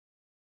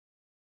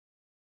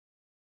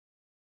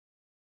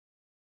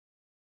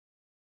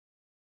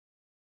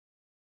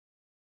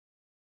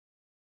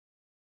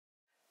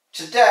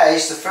Today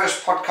is the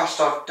first podcast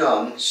I've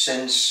done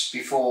since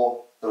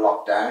before the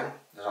lockdown,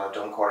 as I've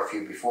done quite a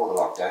few before the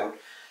lockdown,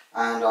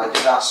 and I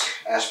did ask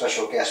our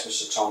special guest,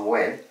 Mr. Tom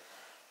Wynn,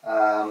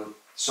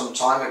 some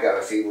time ago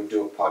if he would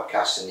do a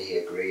podcast, and he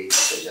agreed. He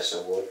said yes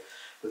I would,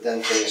 but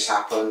then things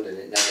happened and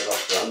it never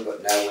got done,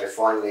 but now we're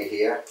finally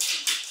here.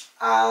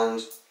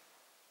 And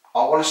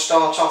I want to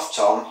start off,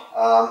 Tom,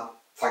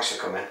 thanks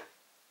for coming.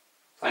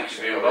 Thanks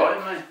for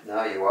inviting me.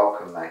 No, you're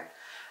welcome,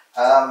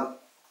 mate.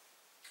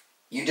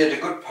 You did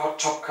a good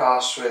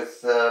podcast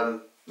with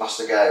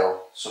Master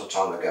Gale some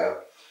time ago.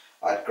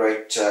 I had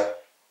great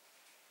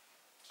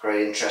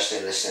interest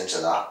in listening to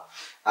that,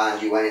 and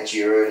you went into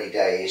your early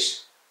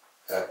days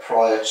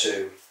prior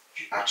to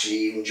actually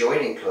even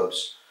joining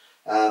clubs.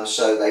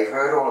 So they've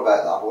heard all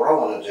about that. But what I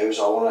want to do is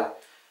I want to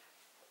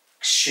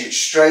shoot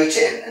straight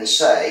in and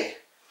say,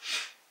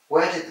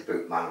 where did the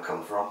Bootman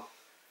come from?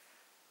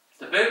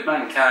 The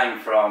Bootman came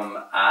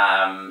from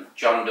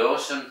John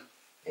Dawson,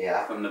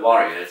 Yeah. from the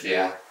Warriors.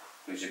 Yeah.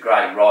 He was a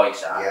great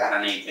writer, Yeah.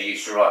 and he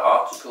used to write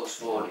articles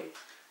for it.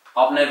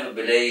 I've never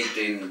believed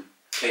in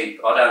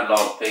people. I don't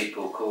like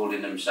people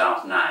calling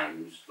themselves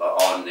names, like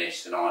I'm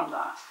this and I'm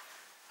that.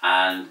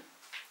 And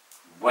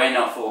when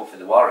I fought for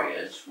the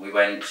Warriors, we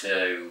went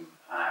to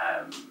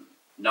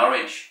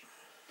Norwich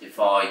to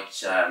fight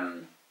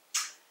the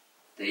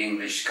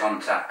English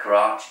contact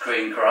karate,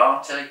 Korean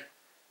karate.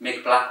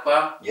 Mick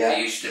Blackwell. Yeah.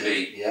 He used to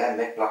be. Yeah,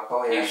 Mick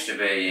Blackwell. Yeah. He used to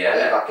be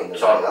back in the day,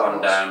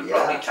 Taekwondo, yeah.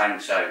 Rocky Tang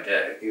So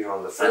Do. You were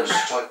on the first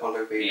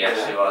Taekwondo people.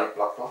 Yes, he was. Mick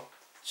Blackwell.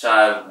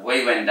 So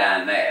we went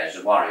down there as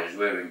the Warriors.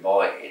 We were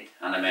invited,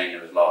 and I mean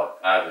there was like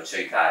over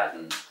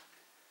 2,000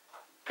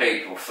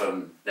 people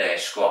from their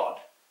squad.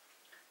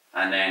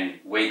 And then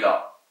we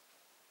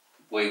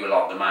were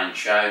like the main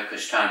show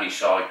because Tony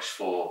Sykes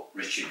fought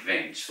Richard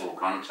Vince full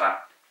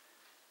contact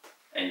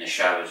in the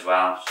show as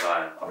well. So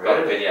I've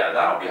got a video of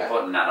that. I'll be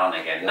putting that on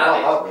again.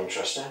 Yeah, that'll be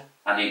interesting.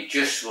 And he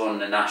just won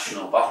the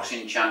national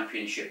boxing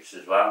championships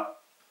as well.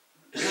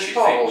 Is this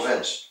Paul or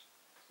Vince?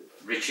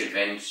 Richard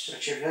Vince.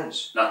 Richard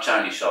Vince. Not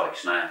Tony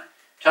Sykes now.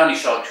 Tony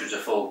Sykes was a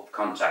full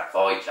contact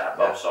fighter,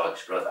 Bob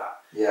Sykes' brother.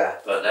 Yeah.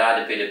 But they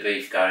had a bit of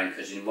beef going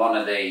because in one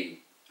of the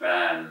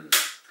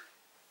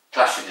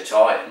Clash of the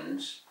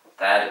Titans,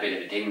 they had a bit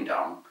of a ding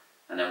dong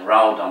and then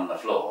rolled on the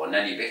floor and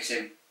then he bit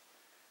him.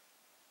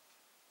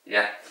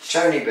 Yeah.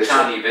 Tony bit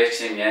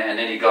him, yeah, and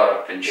then he got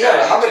up and showed.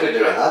 Yeah, Hamid was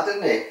doing that,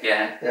 didn't he?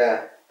 Yeah.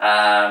 Yeah.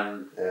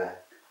 Yeah.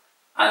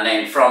 And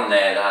then from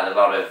there they had a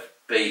lot of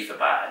beef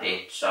about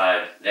it,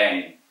 so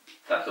then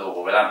they thought,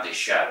 well, we'll have this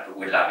show, but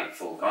we'll have it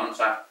full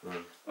contact.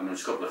 And there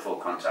was a couple of full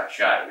contact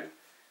shows.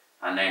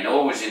 And then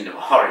always in the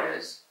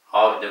Warriors,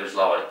 there was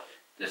like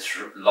the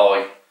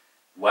light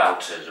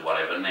welters or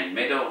whatever, and then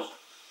middles.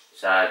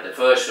 So the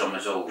first one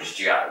was always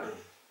Joe,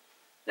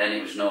 then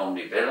it was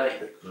normally Billy,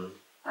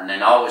 and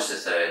then I was the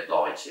third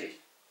lighted.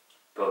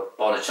 But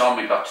by the time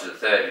we got to the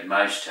third in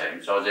most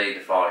teams, I was either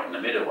fighting the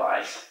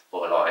middleweight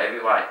or like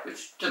heavyweight,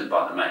 which doesn't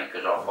bother me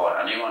because I'll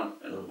fight anyone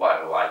and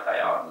whatever weight they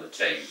are on the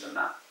teams and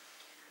that.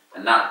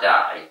 And that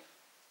day,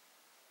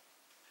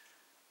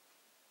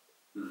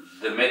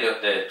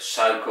 the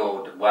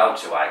so-called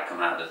welterweight come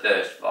out of the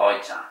third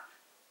fighter,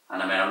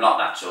 and I mean I'm not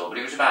that tall, but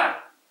he was about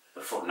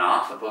 1.5 foot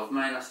above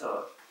me, and I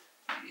thought,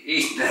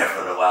 he's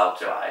never a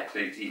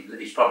welterweight,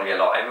 he's probably a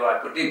lot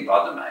heavyweight, but it didn't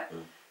bother me.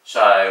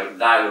 So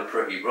they were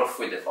pretty rough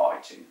with the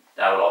fighting.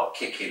 They were like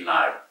kicking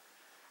low,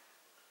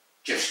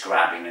 just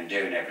grabbing and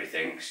doing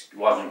everything. It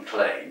wasn't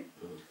clean.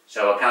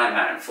 So I came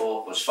out and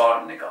was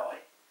fighting the guy,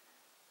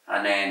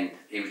 and then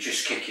he was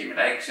just kicking my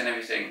legs and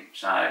everything.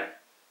 So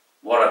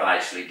what I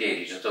basically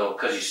did is I thought,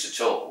 because he's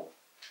so tall,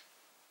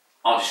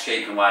 I'll just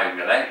keep him away with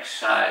my legs.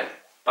 So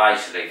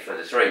basically for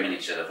the 3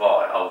 minutes of the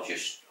fight, I was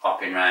just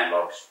hopping around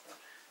like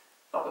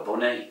a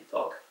bunny,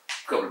 like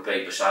a couple of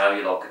people say, oh,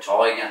 you're like a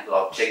tiger,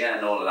 like Tigger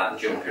and all of that,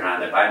 jumping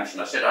around the bounce,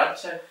 and I said I had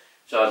to.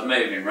 So I was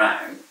moving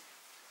around, and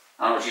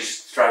I was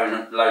just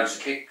throwing loads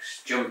of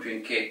kicks,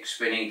 jumping kicks,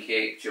 spinning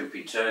kicks,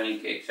 jumping, turning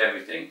kicks,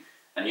 everything,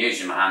 and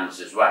using my hands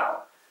as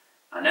well.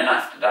 And then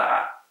after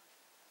that,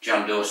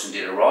 John Dawson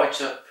did a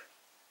write-up,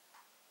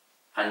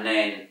 and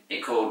then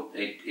they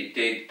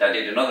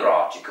did another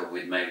article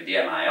with me with the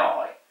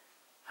MAI,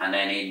 and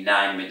then he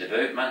named me the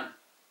Bootman.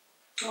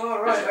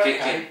 Oh, right,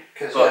 okay.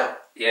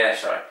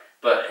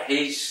 But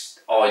his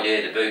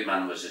idea, the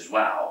Bootman, was as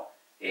well,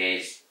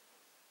 is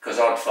because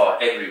I'd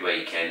fight every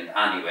weekend,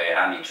 anywhere,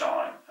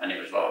 anytime, and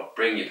it was like,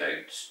 bring your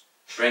boots,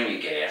 bring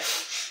your gear,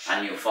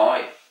 and you'll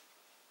fight.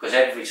 Because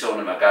every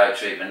tournament I go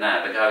to, even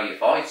now, they go, you're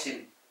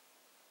fighting,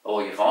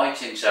 or you're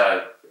fighting,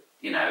 so,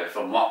 you know, if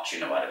I'm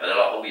watching or whatever, they're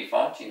like, oh, you're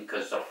fighting,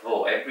 because I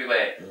fought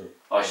everywhere.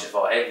 I used to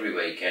fight every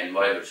weekend,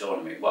 whatever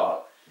tournament it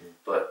was.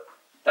 But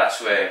that's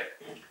where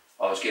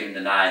I was given the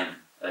name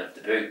of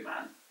the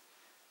Bootman.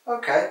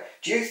 Okay.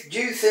 Do you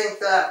think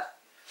that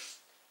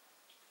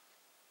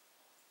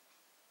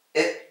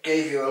it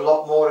gave you a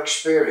lot more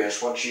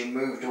experience once you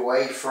moved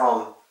away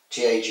from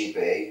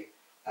TAGB?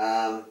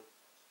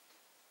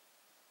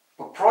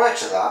 But prior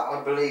to that,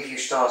 I believe you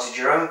started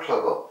your own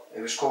club up. It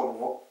was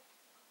called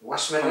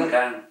West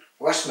Midland?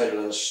 West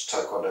Midlands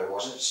Taekwondo,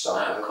 wasn't it? To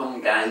start with?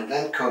 Kum Gang. And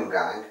then Kum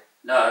Gang.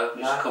 No, it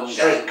was Kum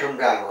Straight Gang. Kum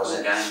Gang, was Kum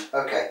it? Gang.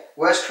 Okay.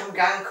 Where's Kum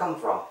Gang come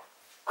from?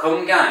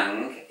 Kum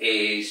Gang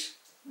is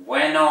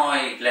when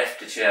I left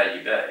the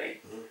TWP,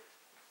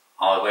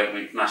 I went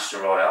with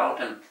Master Roy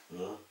Alden.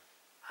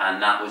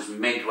 And that was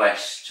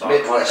Midwest Taekwondo.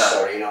 Midwest,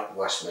 sorry, not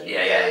West Midlands.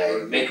 Yeah.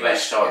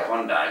 Midwest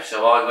Taekwondo. Yeah.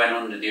 So I went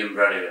under the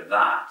umbrella of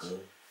that.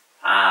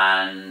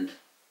 And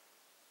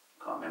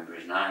I can't remember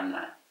his name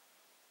now.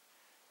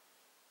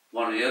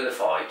 One of the other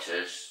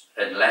fighters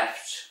had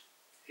left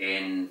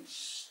in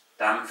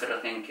Stanford, I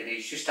think it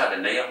is. Just had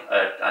a knee,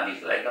 had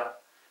his leg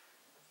up.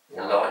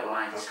 The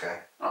lightweight.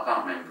 Okay. I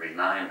can't remember his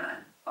name now.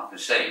 I can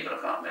see him, but I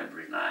can't remember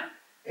his name.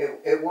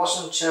 It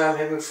wasn't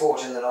him who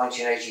fought in the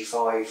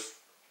 1985.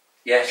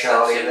 Yes,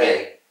 Charlie that's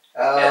Lee.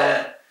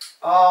 Yeah.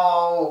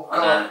 Oh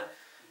God!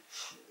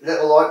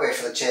 Little lightweight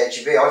for the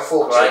TWP. I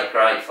fought him.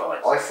 Great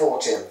fight. I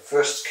fought him.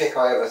 First kick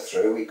I ever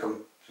threw. We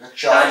come.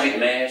 David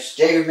Mears.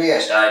 David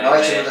Mears.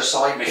 Night him with a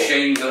side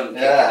Machine kick. gun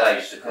kick, they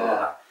used to call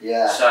that.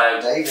 Yeah. So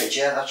David,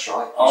 yeah, that's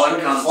right. He was a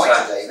brilliant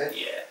fighter, David.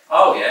 Yeah.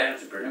 Oh yeah, he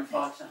was a brilliant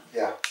fighter.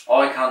 Yeah.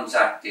 I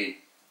contacted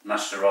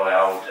Master Roy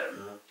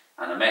Alden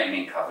and I met him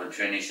in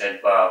Coventry and he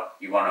said, well,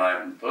 you want to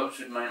open clubs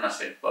with me? And I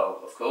said, well,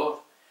 of course.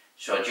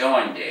 So I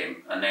joined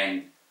him and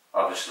then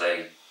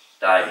obviously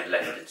David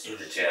left the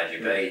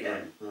TWP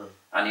then.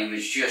 And he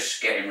was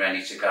just getting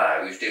ready to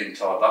go. He was doing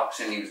Thai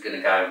boxing. He was going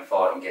to go and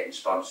fight and getting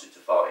sponsored to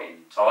fight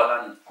in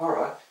Thailand. All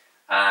right.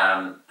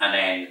 And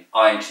then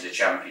I entered the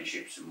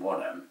championships and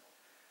won them.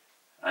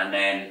 And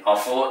then I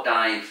fought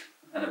Dave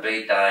and I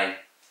beat Dave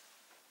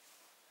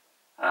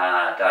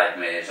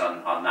Mears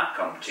on that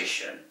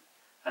competition.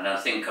 And I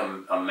think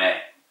I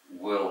met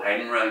Will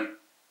Henry,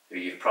 who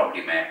you've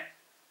probably met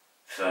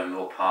from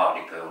your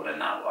party pool in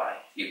that way.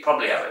 You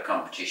probably have a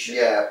competition.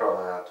 Yeah,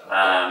 probably.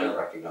 I don't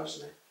recognise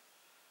the name.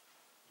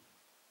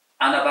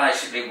 And I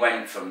basically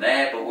went from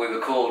there, but we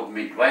were called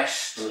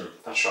Midwest.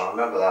 That's right, I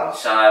remember that.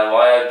 So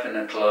I opened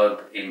a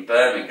club in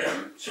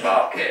Birmingham,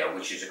 Sparkhill,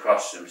 which is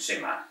across from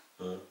Simac,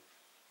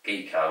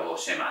 Geeko or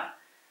Simac.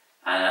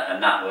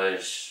 And that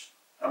was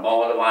a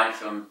mile away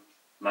from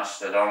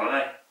Master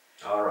Donnelly.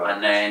 All right.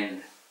 And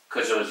then,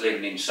 because I was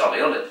living in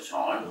Solihull at the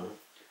time,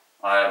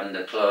 I opened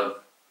a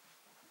club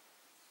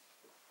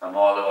a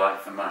mile away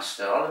from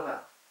Master Oliver.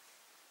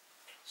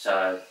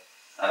 So,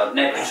 and I've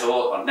never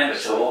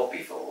taught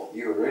before.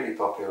 You were really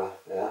popular,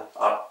 yeah.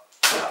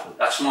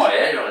 That's my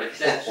area, I lived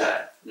there,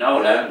 so no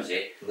one owns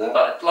it. No.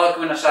 But like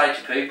when I say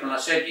to people, and I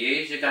said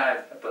years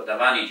ago, but they've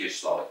only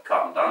just like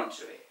cottoned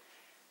onto it.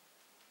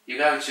 You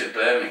go to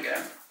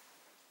Birmingham,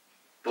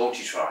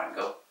 Balti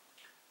Triangle,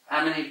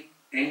 how many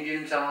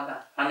Indians are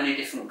there? How many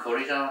different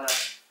curries are there?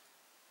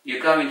 You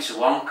go into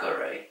one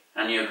curry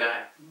and you go,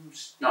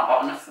 it's not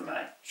hot enough for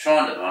me.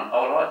 Try another one,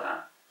 I like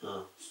that.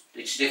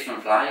 It's a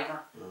different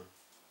flavour.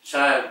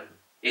 So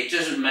it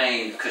doesn't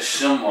mean because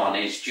someone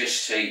is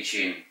just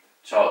teaching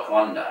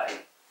Taekwondo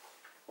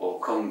or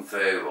Kung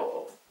Fu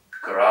or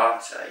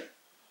Karate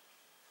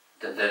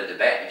that they're the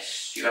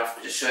best. You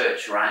have to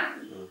search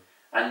around.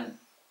 And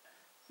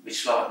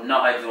it's like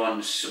not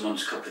everyone's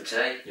someone's cup of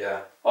tea.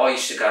 Yeah. I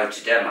used to go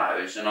to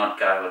demos and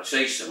I'd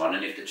see someone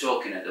and if they're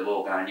talking at the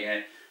wall going,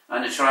 yeah,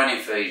 and the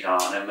training fees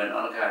on them, and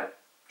I'd go,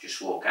 just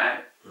walk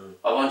out.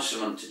 I want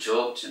someone to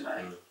talk to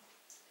me.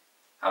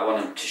 I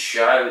want them to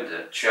show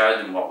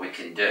them what we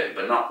can do,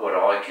 but not what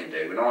I can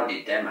do. When I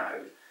did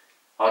demos,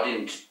 I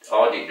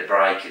did the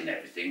break and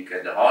everything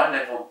at the high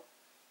level,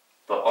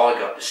 but I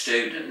got the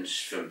students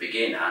from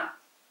beginner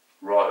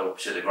right up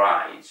to the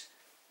grades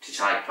to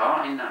take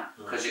part in that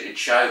because it would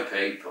show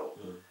people,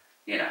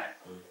 you know,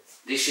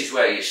 this is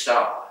where you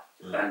start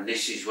and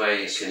this is where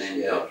you can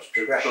end up.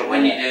 But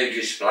when you do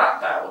just black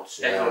belts,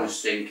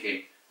 everyone's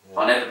thinking,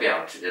 I'll never be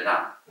able to do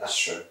that. That's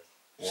true.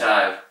 Yeah.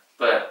 So,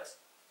 but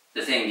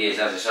the thing is,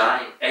 as I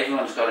say,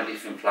 everyone's got a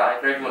different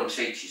flavour, everyone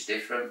teaches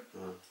different.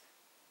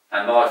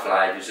 And my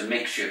flavour is a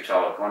mixture of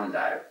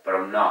Taekwondo, but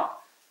I'm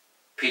not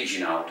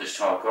pigeonholed as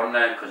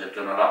Taekwondo because I've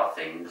done a lot of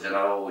things and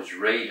I always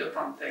read up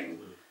on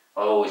things.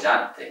 I always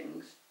add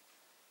things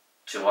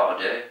to what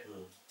I do.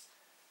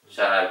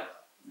 So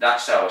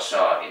that's how I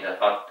started.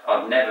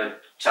 I'd never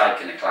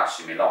taken a class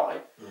in my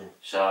life,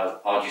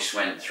 so I just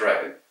went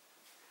through.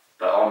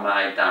 But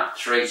I made that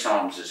 3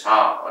 times as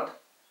hard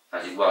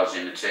as it was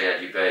in the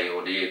TWP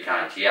or the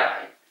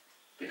UKTA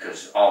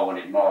because I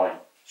wanted my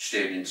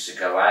students to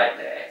go out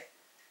there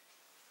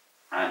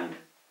and,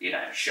 you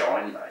know,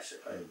 shine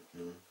basically.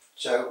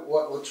 So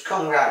what's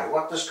Kung Gang?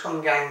 What does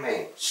Kung Gang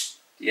mean?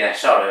 Yeah,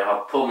 sorry,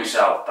 I'll pull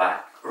myself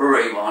back.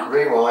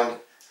 Rewind.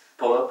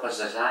 Pull up, as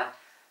they say.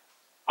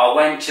 I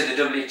went to the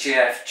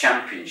WTF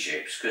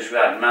Championships because we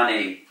had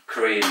many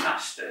Korean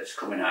masters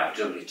coming out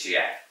of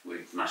WTF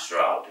with Master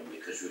Alden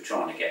because we were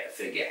trying to get a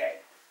figurehead.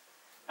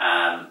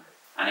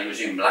 And it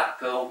was in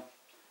Blackpool.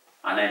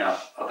 And then I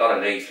got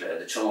a leaflet at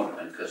the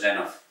tournament because then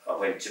I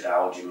went to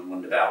Belgium and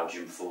won the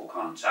Belgium full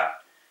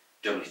contact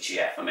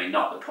WTF. I mean,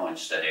 not the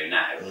points they do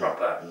now,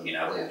 proper, you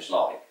know, what it was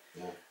like.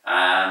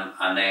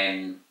 And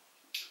then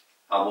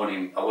I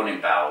won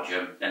in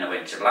Belgium, then I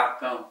went to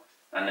Blackpool,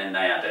 and then they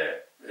had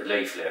a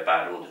leaflet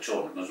about all the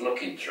tournament I was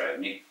looking through,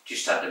 and you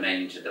just had the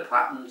meaning to the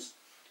patterns.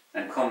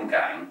 And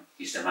Kumgang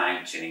is the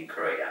mountain in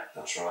Korea.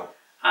 That's right.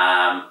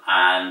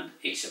 And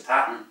it's a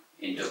pattern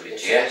in WTF.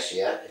 It is,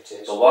 yeah, it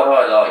is. But what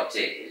I liked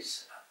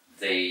is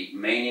the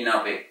meaning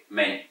of it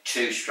meant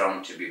too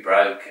strong to be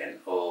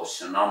broken, or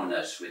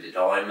synonymous with a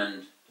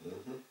diamond.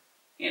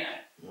 You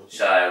know.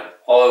 So I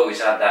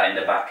always had that in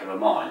the back of my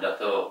mind. I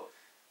thought,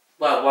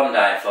 well, one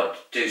day if I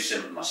do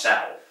something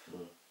myself,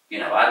 you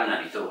know, I hadn't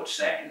any thoughts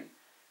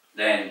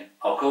then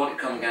I'll call it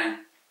Kumgang.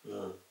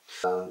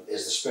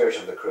 Is the spirit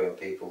of the Korean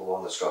people the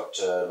one that's got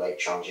Lake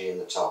Chonji in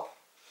the top?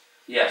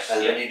 Yes.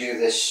 And then you do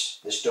this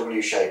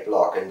W-shaped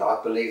block, and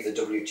I believe the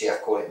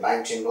WTF call it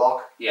mountain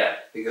block. Yeah.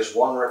 Because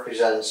one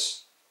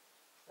represents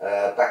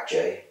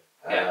Baekje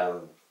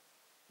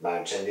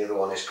mountain, the other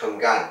one is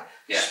Kumgang.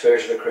 Yeah.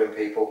 Spirit of the Korean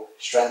people,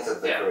 strength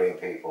of the Korean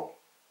people.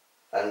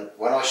 And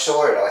when I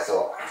saw it, I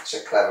thought, that's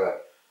a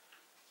clever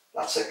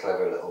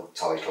little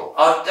title.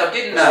 I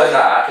didn't know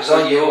that, because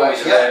I knew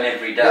always learn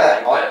every day.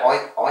 Yeah,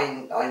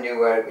 I knew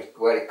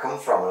where it come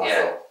from, and I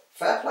thought,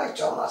 fair play,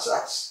 John.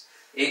 That's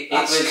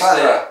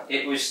clever.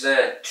 It was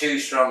the too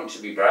strong to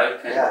be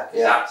broken. Yeah,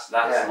 That's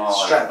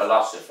my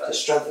philosophy. The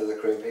strength of the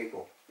Korean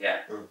people. Yeah,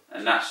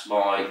 and that's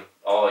why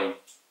I,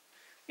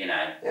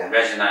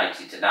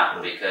 resonated to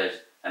that because,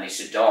 and it's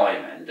a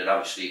diamond, and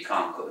obviously you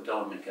can't cut a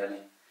diamond, can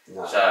you?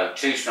 No. So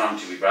too strong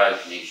to be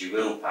broken is your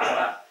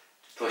willpower.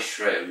 Push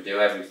through and do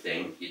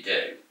everything you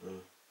do,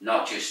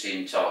 not just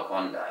in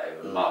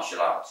taekwondo and martial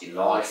arts, in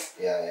life.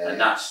 And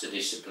that's the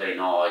discipline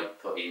I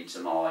put into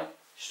my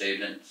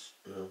students.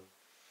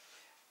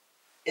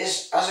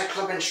 As a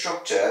club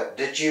instructor,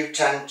 did you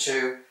tend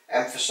to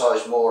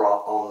emphasise more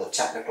on the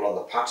technical, on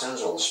the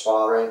patterns, or the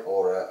sparring,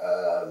 or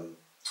a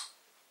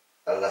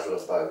level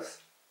of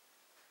both?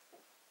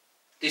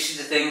 This is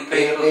the thing,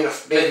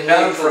 being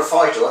known for a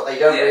fighter, what they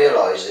don't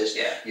realise is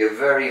you're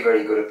very,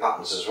 very good at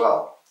patterns as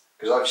well.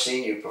 Because I've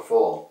seen you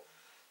perform,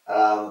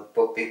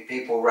 but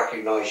people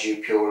recognise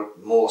you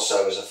more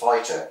so as a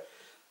fighter.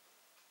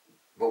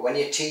 But when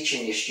you're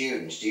teaching your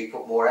students, do you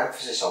put more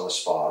emphasis on the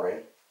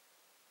sparring,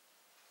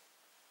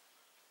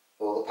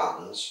 or the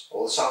patterns,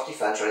 or the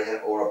self-defence, or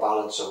anything, or a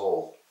balance of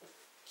all?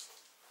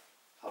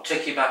 I'll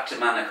take you back to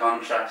Man of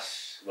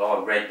Contrast.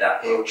 Well, I read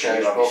that book,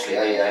 you obviously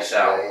did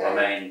yourself. I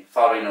mean,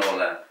 following all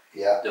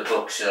the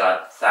books that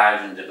I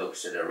thousands of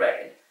books that I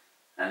read,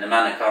 and the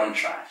Man of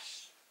Contrast.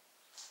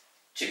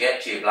 To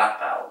get to your black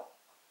belt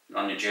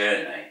on your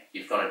journey,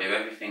 you've got to do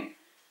everything.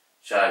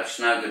 So it's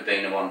no good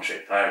being a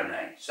one-trick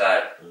pony.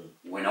 So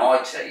when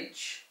I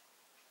teach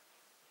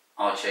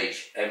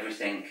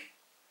everything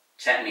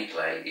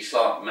technically. It's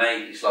like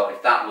me. It's like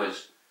if that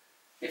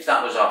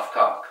was off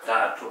cock,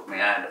 that'd put me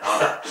out.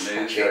 I'd have to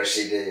move.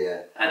 OCD,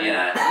 yeah. And you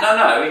know,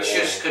 no, it's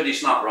just because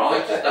it's not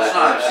right. That's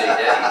not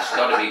OCD. It's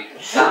got to be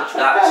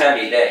that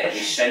telly there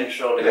is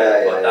central. If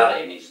you put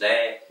that in, it's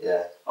there.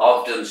 Yeah.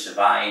 I've done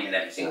surveying and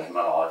everything in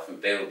my life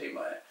and building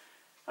work,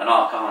 and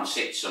I can't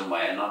sit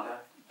somewhere and I go,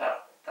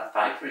 that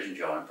paper isn't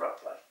drying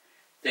properly.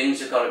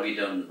 Things have got to be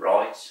done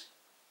right.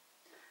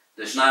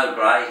 There's no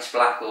grey, it's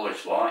black or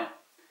it's white.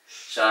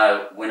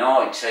 So when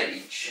I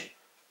teach,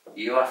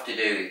 you have to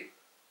do it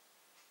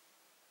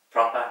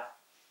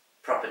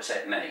proper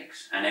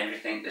techniques and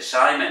everything, the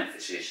same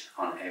emphasis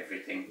on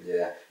everything.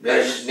 Yeah.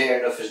 Near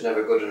enough is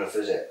never good enough,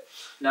 is it?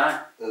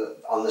 No.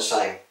 I'm the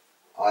same.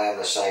 I am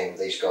the same.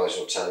 These guys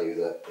will tell you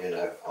that, you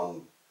know,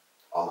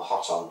 I'm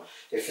hot on.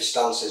 If the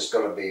stance has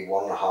got to be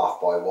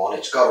 1.5 by 1,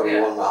 it's got to be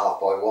 1.5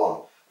 by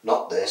 1.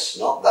 Not this,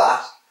 not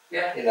that.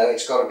 Yeah. You know,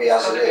 it's got to be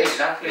as it is.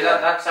 Exactly. Yeah.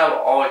 That's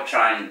how I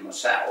trained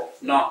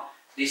myself. Not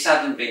this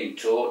hadn't been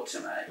taught to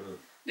me.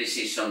 This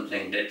is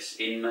something that's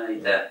in me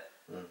that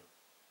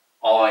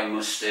I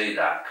must do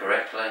that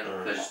correctly.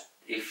 Because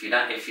if you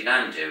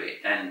don't do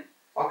it, then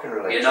I can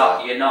relate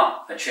you're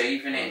not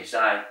achieving it.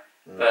 So,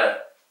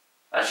 but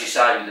as you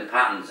say with the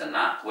patterns and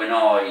that, when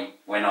I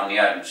went on the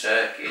open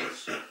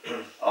circuits,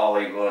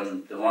 I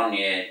won the 1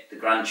 year the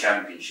Grand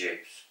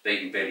Championships,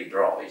 beating Billy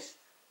Bryce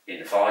in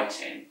the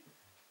fighting.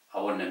 I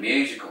won the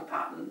musical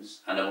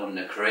patterns and I won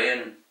the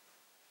Korean.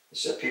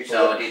 So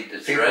I did the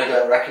people three.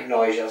 Don't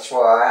recognise you. That's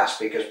why I ask,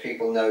 because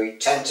people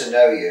tend to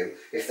know you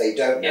if they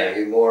don't know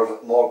you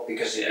more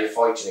because of your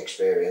fighting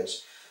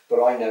experience.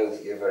 But I know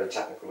that you're very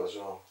technical as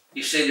well.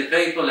 You see, the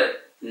people that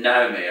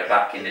know me are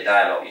back in the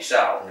day like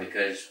yourself,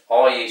 because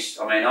I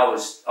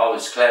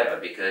was clever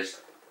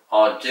because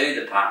I'd do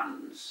the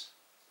patterns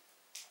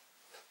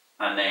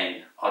and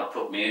then I'd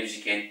put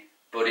music in,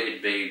 but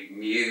it'd be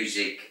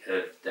music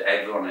that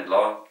everyone would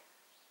like.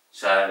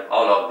 So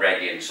I like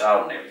reggae and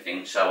soul and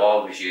everything, so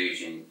I was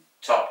using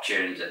top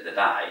tunes at the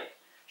day,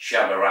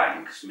 Shabba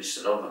Ranks,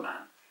 Mr.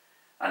 Loverman.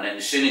 And then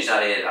as soon as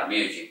I hear that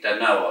music, they'd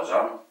know I was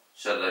on.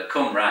 So they'd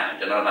come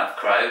round and I'd have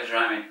crowds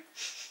round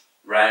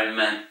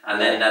me, and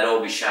then they'd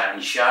all be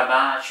shouting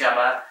Shabba,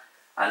 Shabba.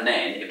 And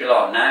then it'd be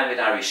like now with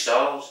Harry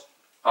Styles,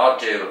 I'd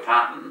do a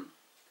pattern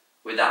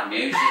with that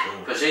music,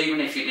 because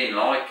even if you didn't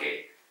like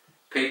it,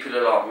 people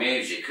who like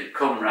music could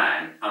come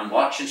round and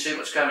watch and see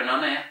what's going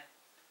on here.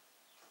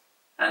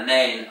 And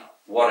then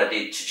what I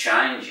did to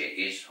change it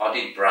is I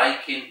did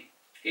breaking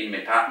in my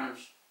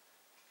patterns.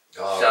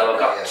 Oh, so I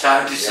got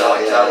toe to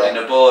side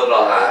holding the board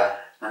like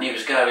that, and he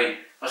was going,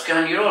 I was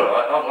going, you're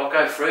alright, I'll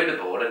go through the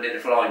board, and did a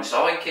flying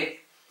side kick.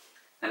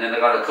 And then I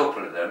got a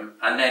couple of them,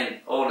 and then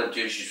all the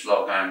judges were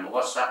like going, well,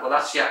 what's that? Well,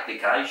 that's the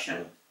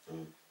application.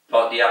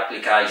 Like the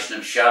application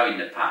of showing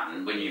the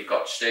pattern when you've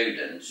got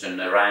students and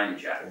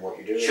around you, and what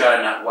you're doing,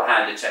 showing that,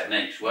 how the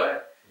techniques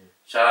work.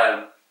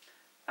 So,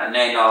 and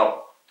then I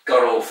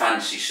got all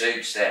fancy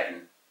suits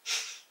then.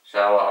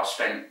 So I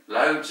spent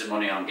loads of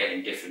money on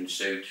getting different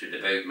suits with the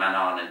bootman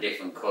on and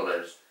different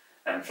colours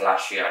and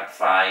flashy. I had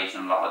Phase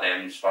and a lot of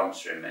them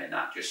sponsoring me and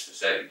that just for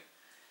suit.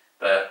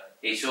 But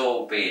it's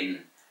all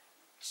been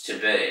to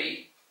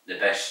be the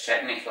best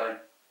technically.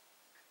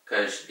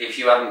 Because if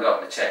you haven't got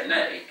the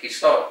technique,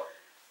 it's like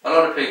a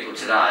lot of people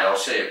today, I'll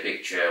see a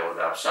picture or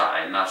they'll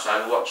say, and they'll say,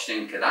 well, what do you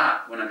think of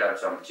that when I go to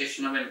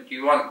competition? I mean, do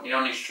you want the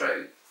honest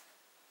truth?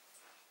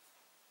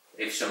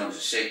 If someone's a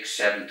 6th,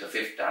 7th or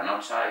 5th dan,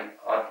 I'd say,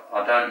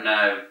 I don't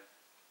know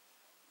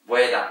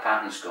where that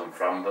pattern's come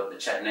from, but the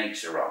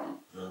techniques are wrong.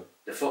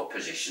 The foot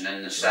position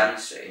and the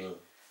stancing.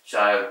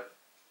 So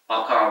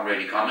I can't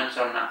really comment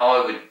on that.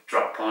 I would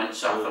drop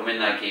points off. I mean,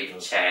 they give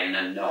 10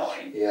 and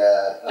 9.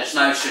 Yeah. There's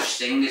no such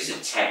thing as a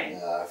 10.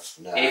 No.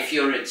 If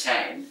you're a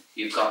 10,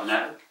 you've got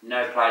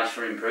no place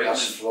for improvement.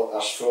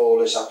 That's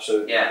flawless,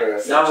 absolutely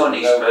perfect. No one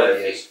is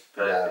perfect.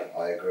 No,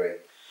 I agree.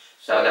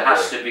 So there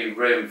has to be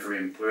room for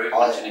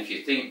improvement, and if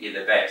you think you're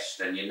the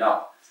best and you're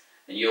not,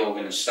 and you're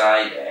going to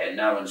stay there,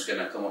 no one's going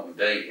to come up and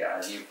beat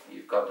you.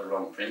 You've got the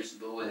wrong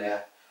principle with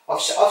it.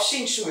 I've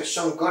seen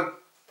some good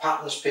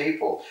patterns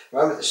people.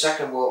 Remember the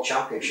second World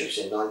Championships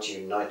in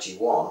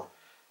 1991?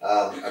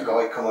 A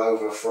guy come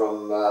over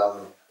from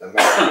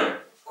America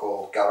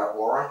called Garrett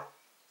Warren.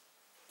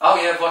 Oh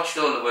yeah, I've watched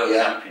all the World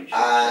Championships.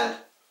 And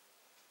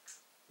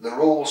the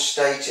rules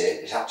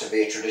stated it had to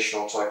be a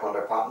traditional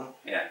Taekwondo pattern.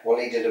 Yeah. Well,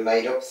 he did a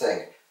made-up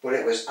thing, but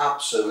it was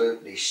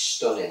absolutely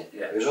stunning.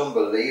 Yeah. It was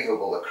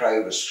unbelievable. The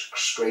crowd was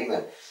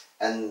screaming,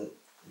 and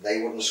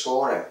they wouldn't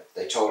score him.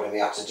 They told him he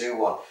had to do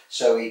one.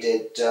 So he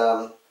did.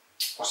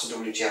 What's the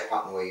WTF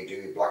pattern where you do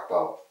your black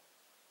belt?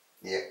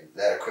 Yeah,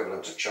 their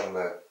equivalent of Chung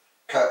Mu.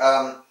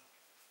 I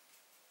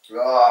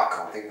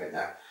can't think of it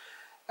now.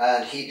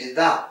 And he did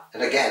that,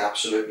 and again,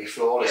 absolutely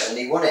flawless, and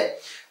he won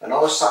it. And I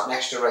was sat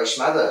next to Ray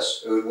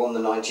Smathers, who had won the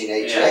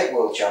 1988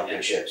 World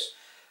Championships,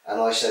 and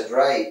I said,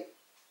 Ray,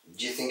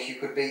 do you think you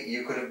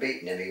could have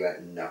beaten him? He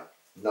went, no,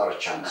 not a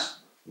chance,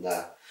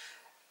 no.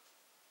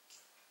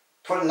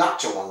 Putting that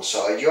to one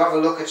side, you have a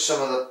look at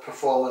some of the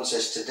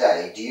performances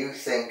today. Do you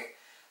think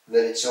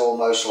that it's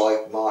almost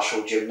like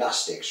martial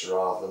gymnastics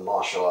rather than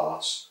martial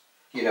arts?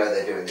 You know,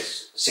 they're doing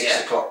this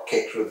 6 o'clock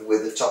kick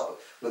with the top.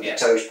 With the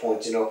toes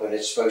pointing up, and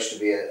it's supposed to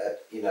be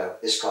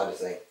this kind of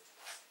thing.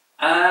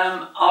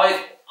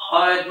 I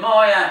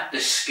admire the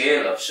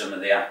skill of some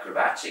of the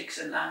acrobatics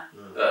and that,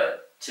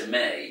 but to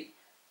me,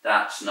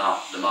 that's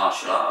not the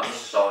martial arts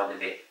side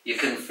of it. You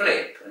can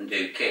flip and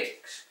do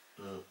kicks.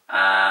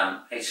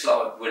 It's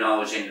like when I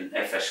was in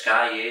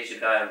FSK years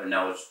ago, when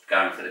I was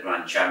going for the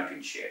Grand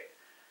Championship,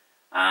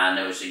 and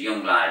there was a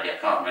young lady, I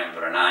can't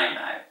remember her name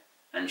now,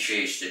 and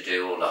she used to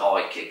do all the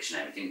high kicks and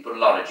everything, but a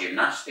lot of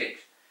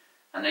gymnastics.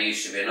 And there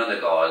used to be another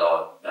guy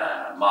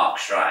like Mark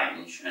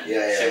Strange, and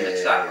similar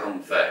to that Kung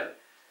Fu.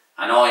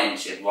 And I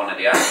entered one of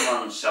the other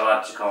ones, so I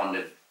had to kind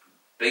of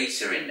beat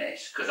her in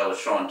this, because I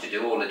was trying to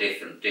do all the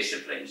different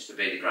disciplines to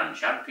be the Grand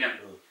Champion.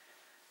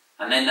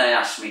 And then they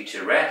asked me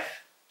to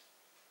ref.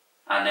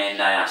 And then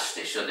they asked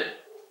this other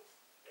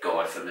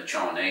guy from the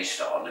Chinese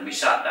style, and we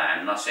sat down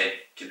and I said,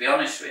 to be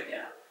honest with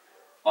you,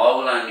 I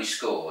will only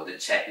score the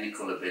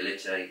technical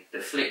ability. The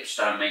flips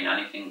don't mean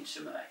anything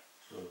to me.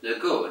 They're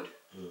good.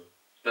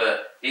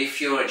 But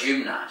if you're a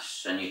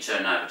gymnast and you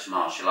turn over to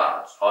martial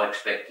arts, I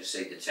expect to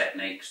see the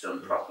techniques done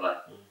properly.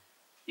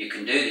 You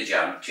can do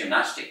the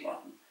gymnastic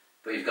one,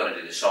 but you've got to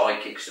do the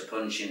side kicks, the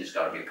punching, there's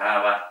got to be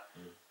power.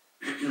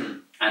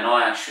 And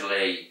I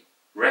actually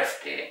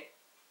refed it,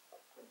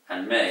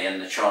 and me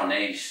and the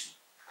Chinese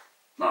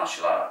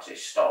martial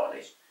artist,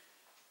 stylist,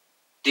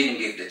 didn't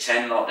give the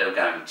 10 like they were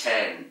going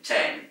 10,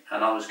 10,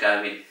 and I was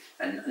going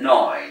and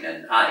 9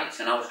 and 8,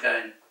 and I was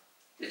going,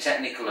 the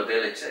technical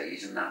ability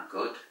isn't that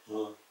good.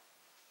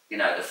 You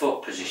know, the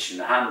foot position,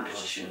 the hand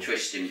position,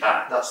 twisting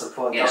back. That's the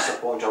point. That's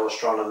the point I was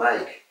trying to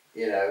make.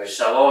 You know.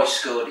 So I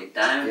scored it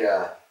down.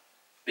 Yeah.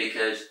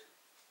 Because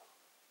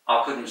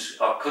I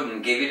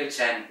couldn't give it a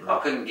 10. I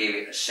couldn't give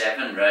it a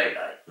 7 really.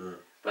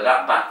 But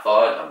that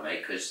backfired on me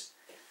because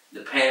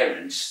the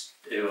parents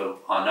who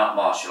are not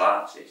martial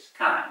artists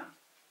came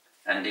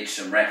and did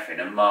some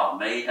reffing and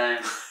marked me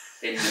down.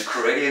 In the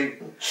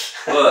Korean,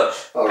 but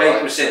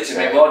people said to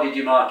me, why did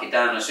you mark it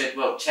down? I said,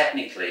 well,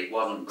 technically it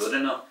wasn't good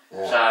enough.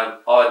 So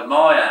I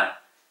admire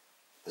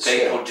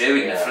people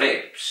doing the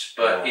flips,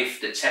 but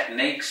if the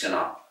techniques are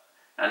not,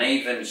 and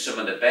even some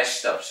of the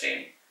best I've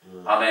seen,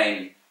 I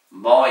mean,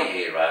 my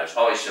heroes,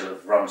 I used to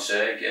love Ron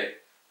Sergio.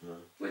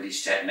 with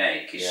his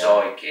technique, his Yeah.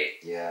 psychic,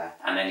 Yeah.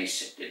 and then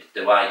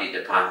the way he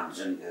did the patterns,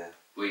 and Yeah.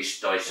 we used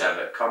to have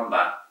a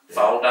combat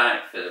fold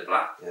out for the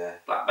black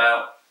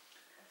belt,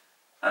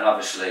 and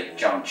obviously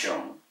John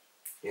Chung,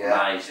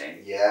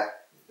 amazing. Yeah.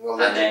 Well,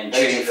 and then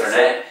they Tune did the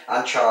Frenette.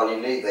 and Charlie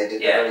Lee, they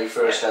did the very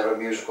first ever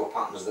musical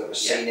patterns that were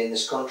seen in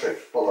this country.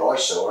 Well, that I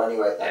saw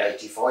anyway at that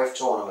 '85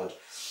 tournament.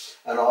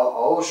 And I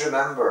always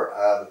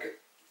remember,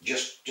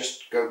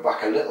 just go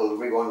back a little,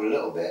 rewind a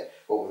little bit,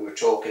 what we were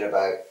talking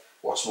about,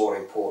 what's more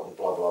important,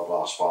 blah, blah,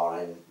 blah,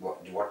 sparring,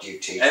 what do you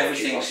teach?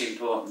 Everything's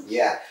important.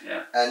 Yeah.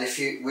 Yeah. And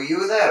were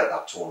you there at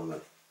that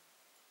tournament?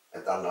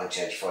 At that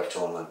 1985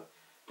 tournament?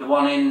 The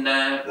one in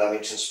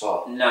Leamington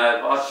Spa.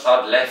 No,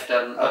 I'd left.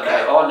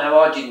 Okay. Oh no,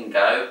 I didn't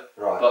go.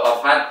 Right. But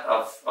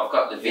I've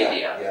got the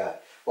video. Yeah.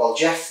 Well,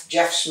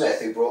 Jeff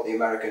Smith, who brought the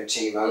American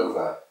team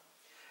over,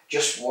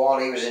 just while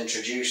he was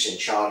introducing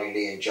Charlie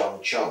Lee and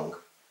John Chung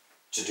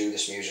to do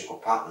this musical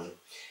pattern,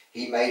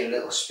 he made a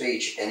little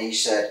speech and he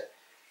said,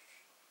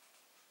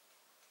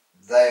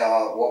 they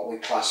are what we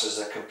class as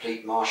a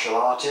complete martial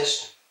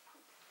artist.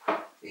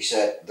 He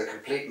said, the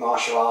complete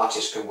martial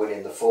artist can win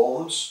in the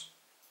forms,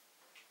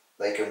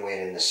 they can win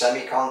in the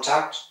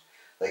semi-contact,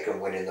 they can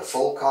win in the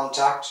full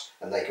contact,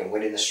 and they can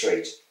win in the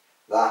street.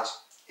 That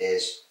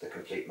is the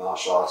complete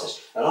martial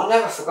artist. And I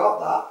never forgot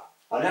that.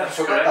 I never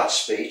forgot that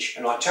speech,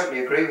 and I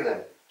totally agree with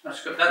him.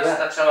 That's good.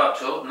 That's how I've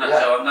taught, and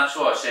that's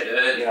what I said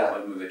earlier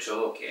when we were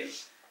talking.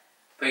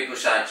 People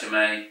say to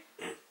me,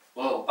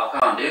 well, I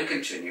can't do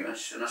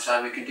continuous, and I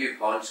say, we can do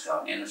points,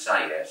 can't you? And I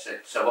say, yes.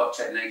 So what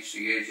techniques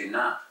do you use in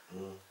that?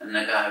 And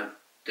they go,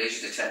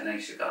 these are the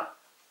techniques you've got.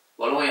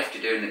 Well, all you have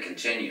to do in the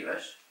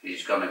continuous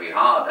is going to be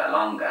harder,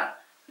 longer,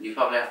 and you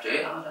probably have to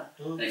hit harder.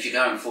 And if you're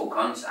going full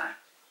contact,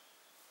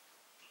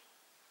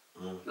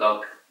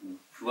 like,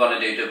 if you want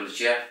to do double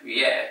chef,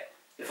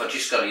 if I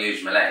just got to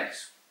use my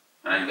legs,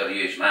 I ain't got to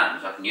use my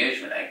hands, I can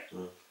use my legs.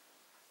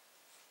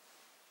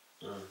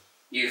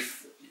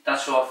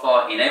 That's why I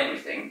fight in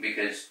everything,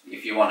 because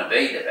if you want to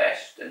be the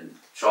best and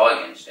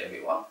try against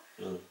everyone,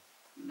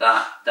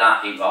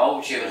 that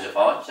evolves you as a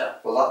fighter.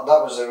 Well,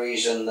 that was the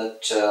reason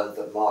that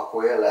that Mark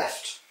Weir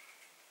left,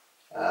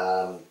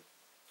 because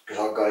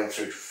I got him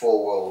through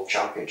 4 world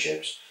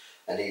championships,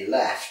 and he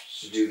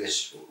left to do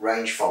this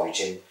range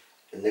fighting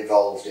and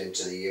evolved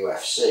into the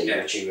UFC,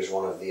 which he was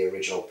one of the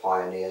original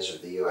pioneers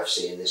of the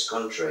UFC in this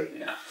country.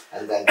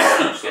 And then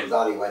from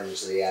that he went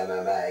into the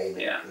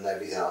MMA and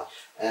everything else.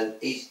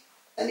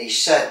 And he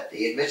said,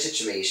 he admitted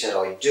to me, he said,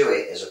 I do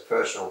it as a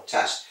personal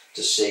test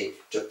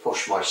to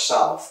push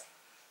myself,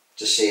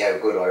 to see how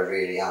good I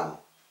really am.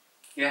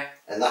 Yeah.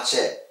 And that's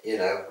it, you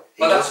know.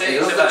 He loved the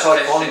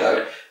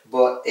Taekwondo,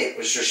 but it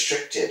was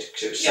restricted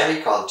because it was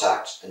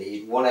semi-contact, and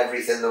he won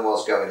everything there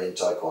was going in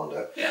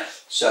Taekwondo.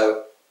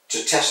 So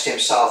to test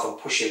himself and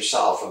push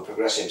himself and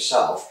progress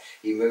himself,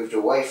 he moved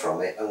away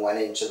from it and went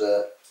into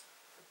the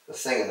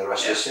thing, and the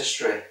rest is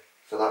history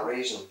for that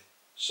reason.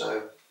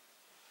 So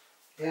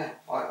yeah,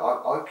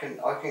 I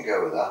can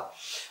go with that.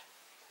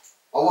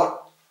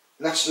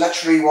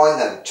 Let's rewind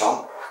then,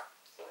 Tom,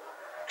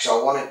 because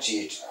I wanted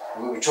to.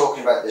 We were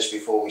talking about this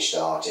before we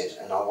started,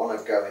 and I want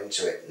to go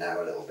into it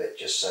now a little bit,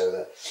 just so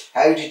that.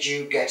 How did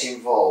you get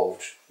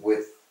involved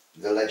with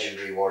the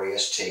Legendary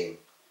Warriors team?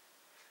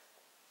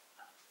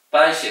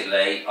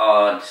 Basically,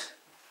 I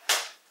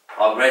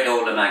read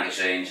all the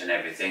magazines and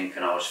everything,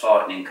 and I was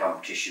fighting in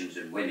competitions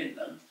and winning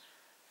them.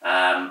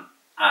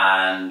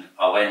 And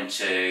I went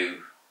to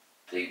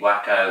the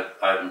WACO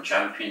Open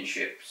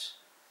Championships,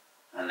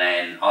 and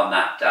then on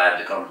that day of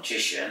the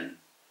competition,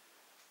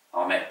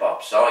 I met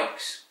Bob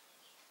Sykes.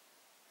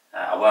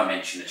 I won't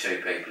mention the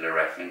 2 people who are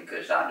refereeing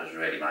because that doesn't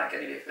really make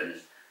any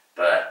difference,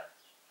 but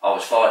I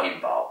was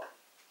fighting Bob,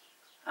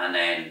 and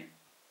then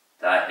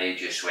he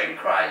just went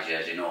crazy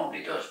as he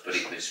normally does, but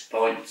it was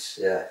points.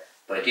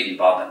 But it didn't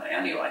bother me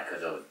anyway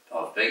because I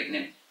was beating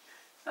him.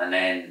 And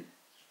then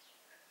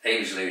he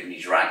was losing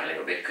his rag a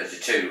little bit because the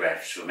 2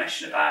 refs were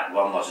messing about.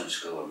 One wasn't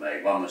scoring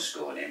me, one was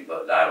scoring him,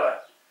 but they were,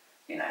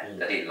 you know,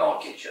 they didn't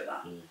like each other.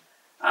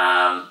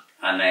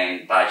 And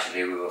then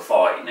basically we were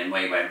fighting, and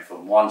we went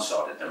from one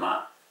side of the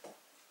mat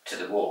to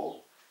the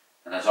wall,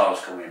 and as I was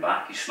coming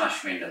back, he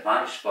smashed me in the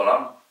face full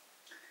on.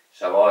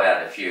 So I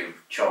had a few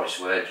choice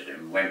words with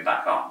him, went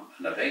back on,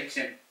 and I beat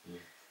him.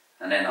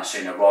 And then I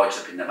seen a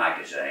write-up in the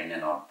magazine,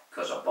 and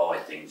because I buy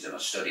things and I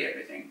study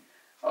everything,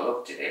 I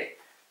looked at it,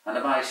 and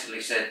I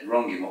basically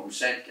rung him up and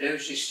said,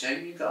 who's this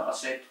team you got? I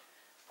said,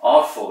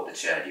 I fought the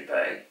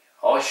TWP,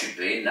 I should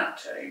be in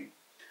that team,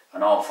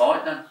 and I'll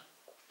fight them.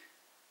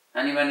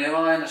 And he went, who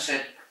are you? And I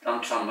said,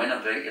 I'm Tom Wynn,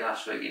 I beat you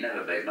last week, you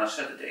never beat me. I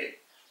said, I did.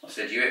 I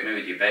said, you hit me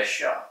with your best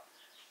shot.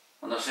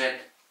 And I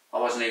said, I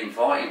wasn't even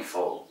fighting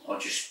full, I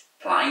was just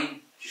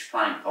playing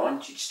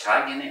points, just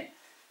tagging it.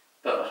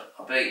 But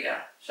I beat you,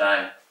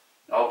 so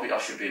I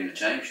should be in the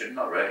team, shouldn't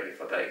I, really, if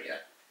I beat you?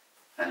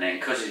 And then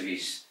because of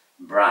his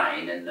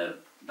brain and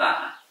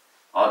that,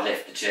 I'd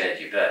left the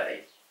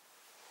TWP.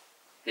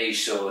 He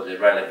saw the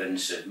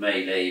relevance of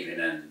me leaving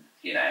and,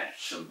 you know,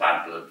 some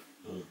bad blood,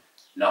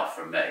 not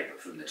from me, but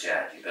from the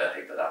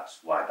TWP, but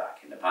that's way back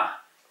in the past.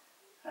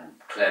 and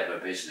clever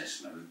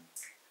businessman,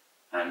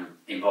 and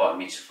invited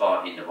me to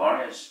fight in the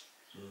Warriors.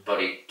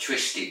 But it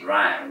twisted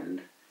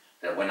round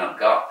that when I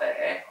got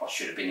there, I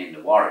should have been in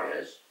the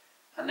Warriors,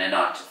 and then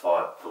I had to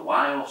fight for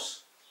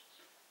Wales.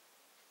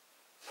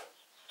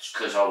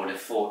 Because I would have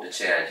fought the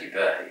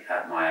TWP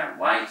at my own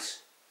weight,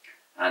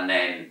 and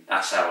then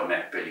that's how I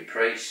met Billy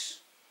Priest.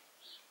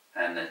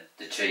 And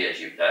the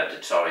TWP,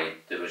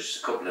 there was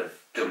a couple of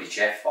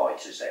WTF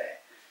fighters there,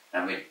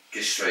 and we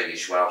just threw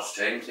this Welsh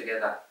team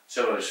together.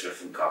 Some of us were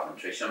from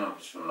Coventry, some of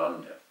us from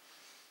London.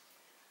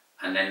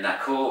 And then they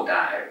called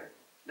out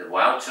the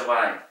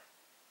welterweight,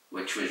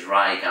 which was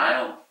Ray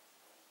Gale.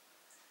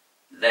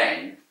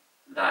 Then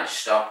they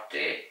stopped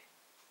it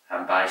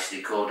and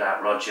basically called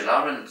out Roger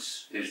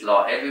Lawrence, who's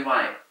light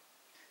heavyweight.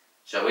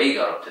 So he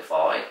got up to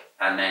fight,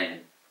 and then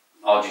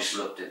I just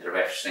looked at the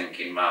refs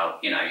thinking, well,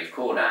 you know, you've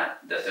called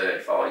out the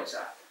third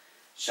fighter.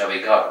 So he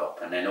got up,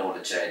 and then all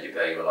the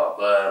TWP were like,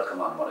 well, come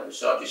on, whatever.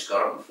 So I just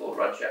got up and fought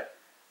Roger.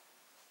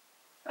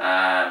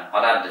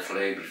 I'd had the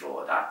flu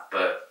before that,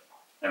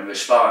 and we were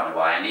sparring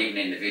away, and even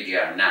in the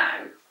video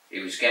now, he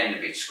was getting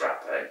a bit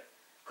scrappy,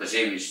 because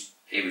he was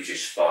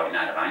just fighting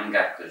out of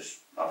anger, because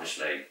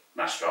obviously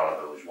Master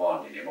Oliver was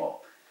winding him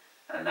up,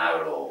 and they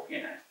were all,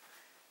 you know,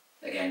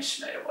 against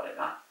me or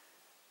whatever.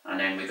 And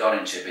then we got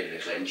into a bit of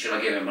a clinch, and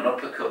I gave him an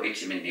uppercut,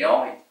 hit him in the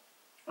eye,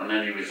 and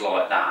then he was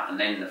like that, and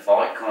then the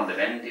fight kind of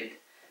ended.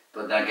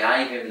 But they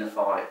gave him the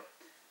fight,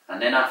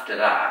 and then after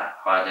that,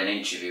 I had an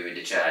interview with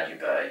the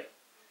TWP.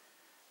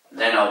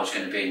 Then I was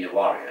going to be in the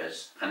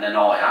Warriors, and then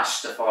I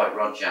asked to fight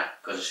Roger,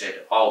 because I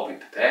said, I'll be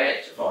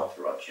prepared to fight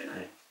for Roger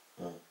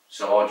now.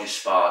 So I just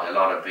sparred a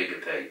lot of bigger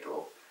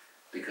people,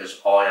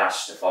 because I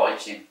asked to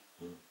fight him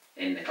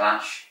in the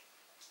clash.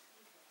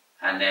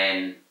 And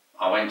then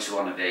I went to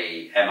one of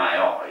the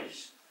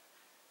MAIs,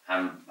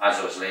 and as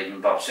I was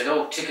leaving, Bob said,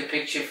 oh, take a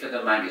picture for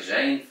the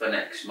magazine for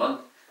next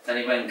month. And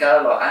he went,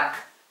 go like that.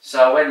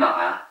 So I went like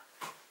that.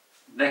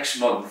 Next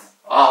month,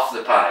 half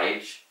the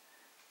page,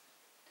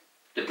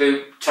 the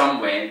boot,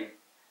 Tom Wynn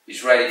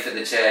is ready for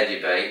the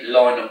TWP,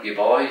 line up your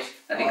boys.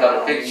 And he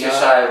got a picture,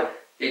 so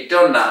he'd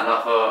done that, and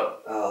I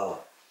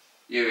thought,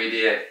 you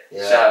idiot.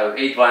 Yeah. So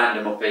he'd wound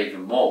them up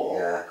even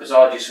more, because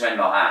I just went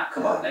like that,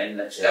 come on then,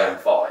 let's go and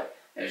fight.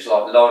 It was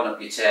like, line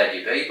up your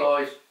TWP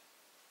boys.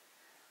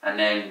 And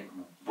then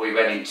we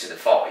went into the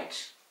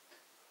fight,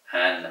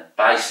 and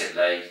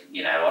basically,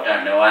 you know, I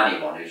don't know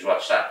anyone who's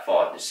watched that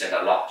fight that said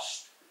I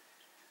lost.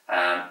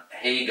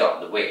 He got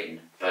the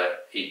win,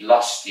 but he'd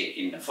lost it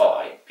in the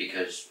fight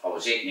because I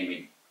was hitting him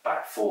with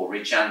about 4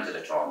 ridge hands at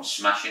a time,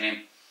 smashing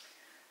him.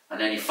 And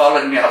then he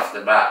followed me off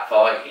the mat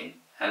fighting,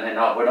 and then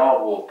when I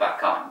walked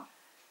back on,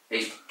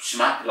 he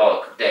smacked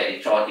like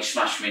dead, he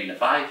smashed me in the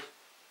face,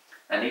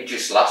 and he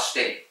just lost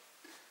it.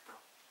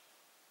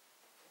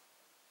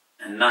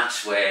 And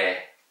that's where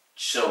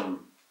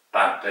some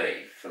bad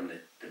beef from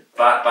the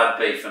bad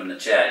beef from the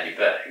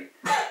TWP,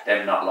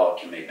 them not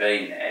liking me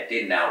being there,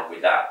 didn't help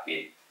with that,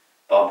 with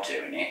Bob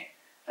doing it.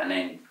 And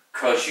then,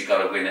 because you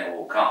got to win at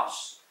all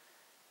costs,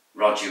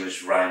 Roger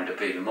was round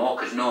up even more,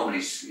 because normally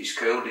he's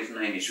cool,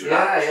 isn't he? He's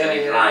relaxed and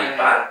he's laid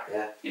back,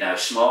 you know,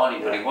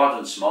 smiling, but he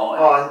wasn't smiling.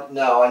 Oh,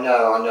 no, I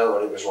know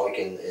what it was like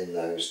in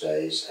those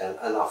days. And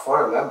if I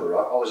remember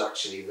right, I was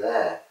actually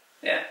there.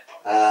 Yeah.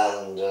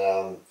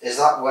 And is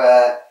that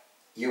where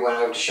you went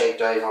over to shake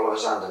Dave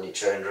Oliver's hand and he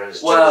turned around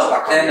his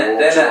back on you and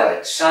walked away?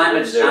 Same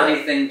as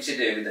anything to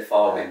do with the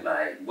fight we've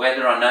made.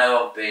 Whether I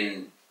know I've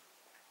been,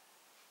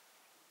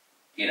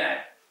 you know,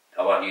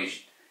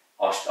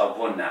 I've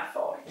won that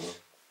fight,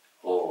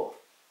 or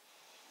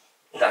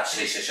that's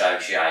this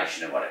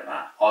association or whatever,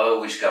 I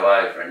always go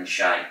over and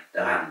shake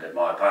the hand of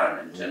my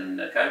opponent and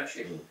the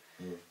coaches.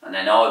 And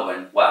then I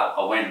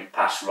went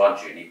past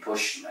Roger and he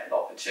pushed me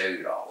like a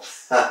 2-year-old.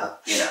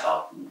 You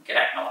know, get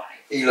out my way.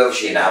 He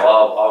loves you, you now.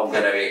 know, I'm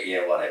going to hit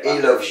you, whatever.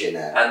 He loves you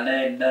now.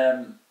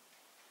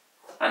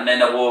 And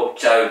then I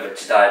walked over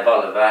to Dave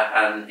Oliver,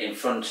 and in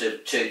front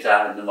of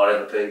 2,000 and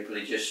whatever people,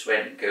 he just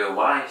went, go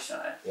away,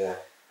 so. Yeah.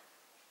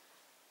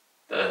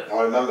 But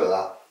I remember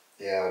that.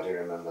 Yeah, I do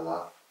remember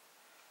that.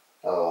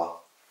 Oh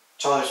well.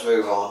 Times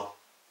move on.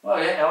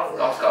 Well, yeah,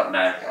 I've got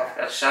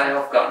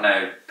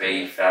no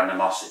beef,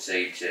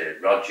 animosity to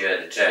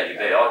Roger, the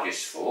TWP. I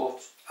just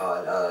fought.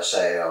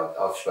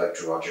 I've spoke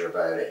to Roger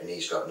about it, and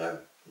he's got no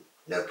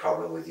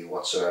problem with you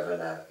whatsoever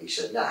now. He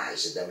said, nah, he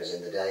said, them was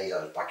in the days,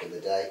 I was back in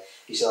the day.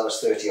 He said, I was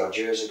 30 odd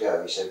years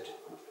ago. He said,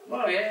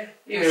 well, yeah,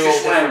 he was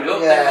just wound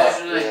up,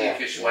 wasn't he?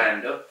 He was just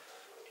wound up.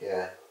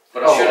 Yeah.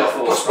 But I should have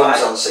fought puts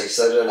bums on seats,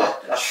 though,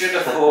 doesn't it? I should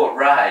have fought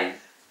Ray,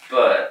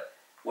 but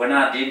when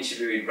I had the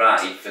interview with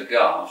Ray, he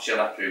forgot, I shall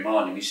have to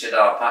remind him, he said,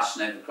 oh, pass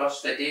never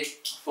crossed. I did.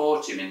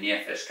 Fought him in the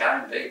FSK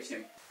and beat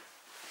him.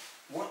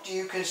 What do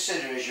you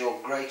consider as your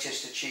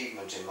greatest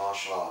achievement in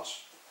martial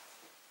arts?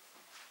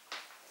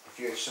 If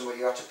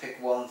you had to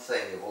pick one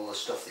thing of all the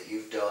stuff that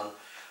you've done,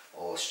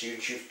 or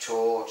students you've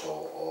taught,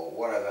 or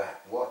whatever,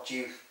 what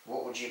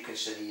would you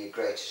consider your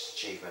greatest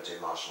achievement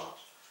in martial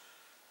arts?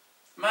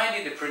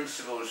 Mainly the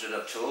principles that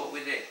I've taught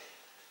with it.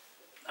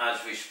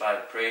 as we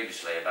spoke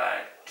previously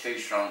about too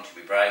strong to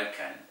be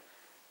broken,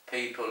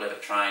 people that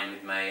have trained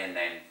with me and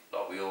then,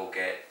 like we all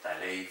get,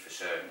 they leave for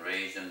certain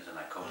reasons and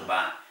they come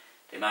back.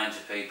 The amount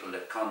of people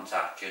that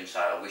contact you and say,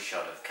 I wish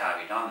I'd have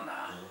carried on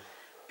that.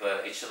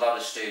 But it's a lot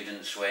of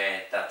students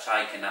where they're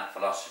taking that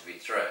philosophy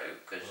through,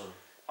 because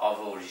I've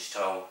always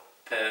told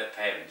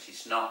parents,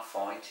 it's not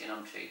fighting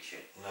I'm teaching.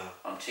 No.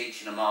 I'm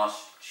teaching a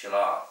martial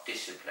art,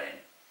 discipline,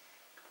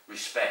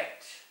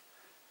 respect,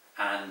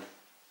 and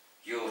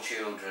your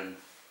children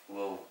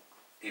will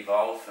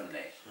evolve from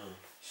this.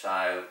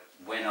 So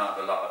when I have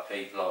a lot of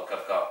people, like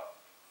I've got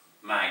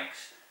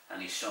Mags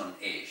and his son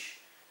Ish.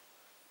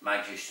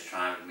 Mags used to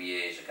train with me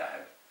years ago.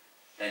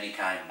 Then he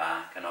came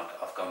back and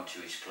I've gone to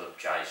his club,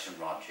 Jason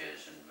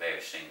Rogers and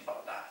various things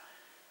like that.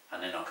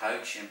 And then I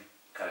coach him,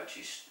 coach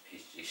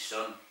his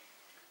son.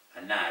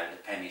 And now the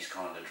penny's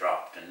kind of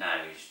dropped and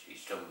now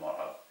he's done what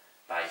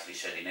I've basically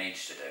said he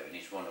needs to do, and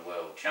he's won a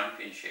world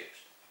championships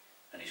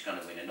and he's going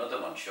to win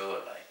another one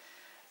shortly.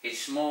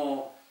 It's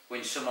more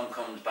when someone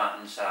comes back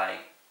and say,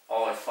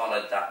 oh, I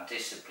followed that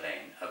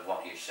discipline of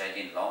what you've said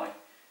in life,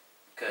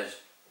 because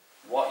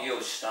what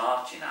you're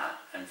starting at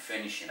and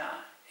finishing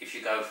at, if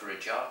you go for a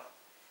job,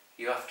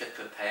 you have to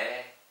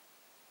prepare.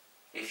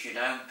 If you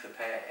don't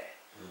prepare,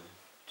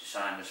 the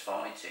same as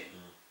fighting,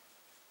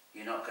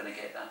 you're not going to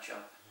get that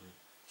job.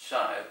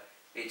 So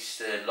it's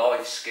the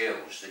life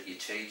skills that you're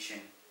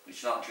teaching.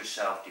 It's not just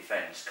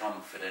self-defence,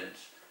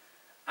 confidence.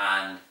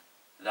 And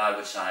they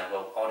would say,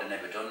 well, I'd have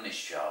never done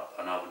this job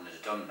and I wouldn't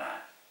have done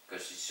that,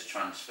 because it's the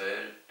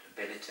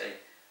transferability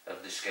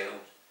of the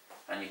skills.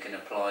 And you can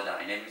apply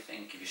that in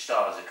everything. If you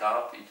start as a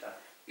carpenter,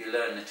 you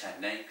learn the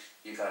techniques,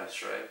 you go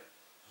through.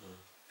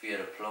 If you're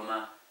a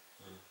plumber,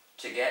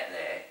 to get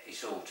there,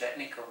 it's all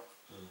technical.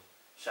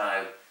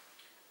 So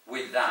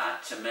with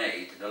that, to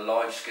me, the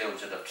life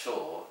skills that I've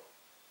taught,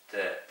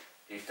 that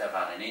if they've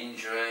had an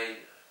injury,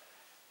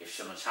 if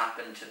something's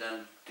happened to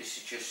them, this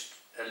is just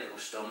a little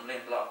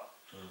stumbling block.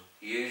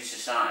 Use the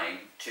same,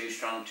 too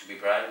strong to be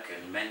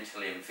broken,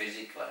 mentally and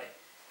physically,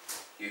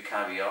 you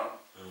carry on.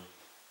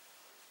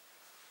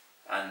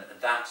 And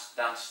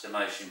that's the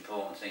most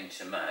important thing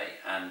to me,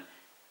 and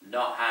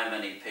not how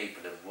many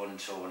people have won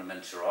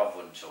tournaments or I've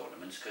won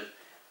tournaments, because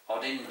I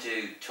didn't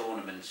do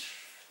tournaments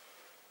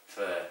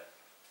for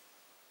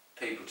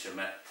people to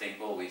think,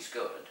 oh, he's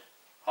good.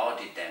 I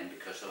did them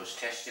because I was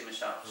testing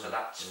myself, so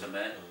that's for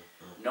me,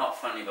 not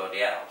for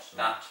anybody else,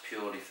 that's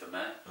purely for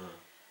me.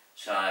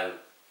 So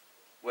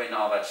when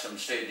I've had some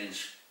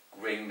students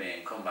ring me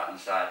and come back and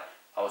say,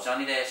 I was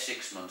only there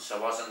 6 months, so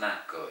I wasn't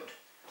that good,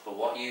 but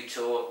what you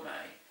taught me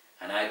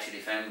and how to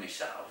defend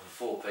myself,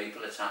 4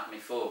 people attacked me,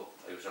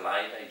 it was a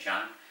lady,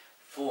 Jan,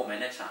 4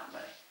 men attacked me.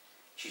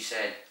 She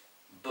said,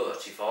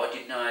 but if I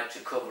didn't know how to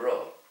cover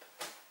up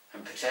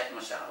and protect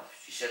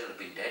myself, she said I'd have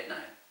been dead now,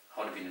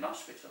 I'd have been in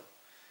hospital.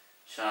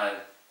 So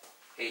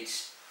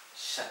it's,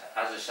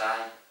 as I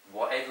say,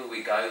 whatever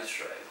we go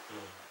through,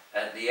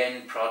 at the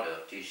end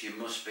product is you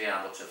must be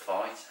able to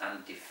fight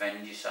and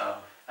defend yourself,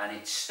 and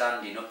it's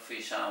standing up for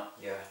yourself.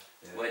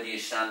 Whether you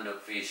stand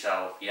up for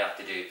yourself, you have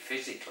to do it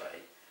physically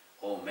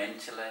or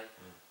mentally.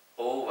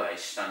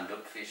 Always stand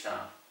up for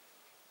yourself.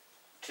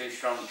 Too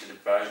strong to the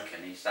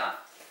broken is that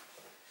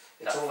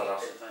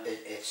philosophy.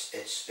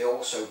 It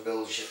also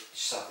builds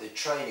your the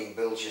training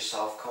builds your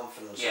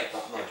self-confidence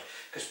that much.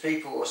 Because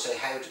people will say,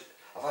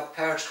 I've had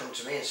parents come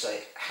to me and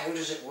say, how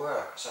does it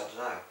work? I said, I don't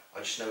know, I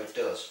just know it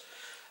does.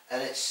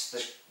 And it's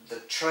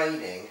the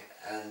training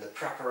and the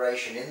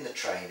preparation in the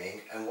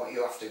training and what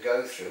you have to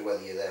go through,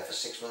 whether you're there for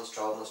 6 months,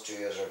 12 months, 2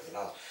 years or everything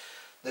else,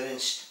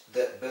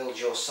 that builds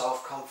your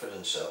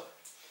self-confidence up.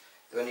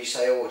 When you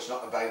say, oh, it's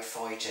not about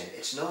fighting,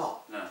 it's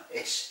not. No.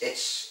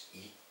 It's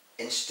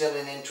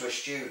instilling into a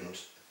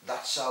student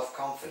that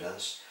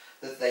self-confidence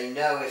that they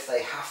know if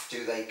they have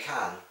to, they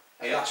can.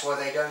 And that's why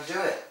they don't do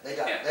it.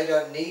 They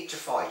don't need to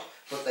fight,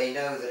 but they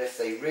know that if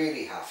they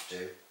really have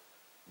to,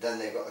 then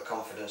they've got the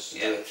confidence to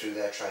do it through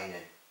their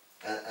training.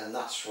 And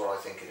that's what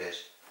I think it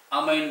is.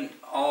 I mean,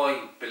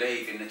 I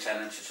believe in the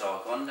tenets of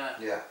Taekwondo.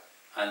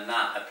 And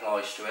that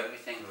applies to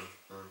everything.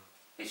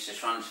 It's the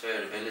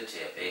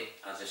transferability of it.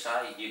 As I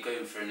say, you're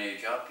going for a new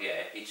job,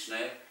 it's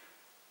new.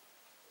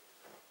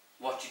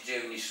 What you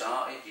do when you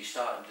started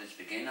as a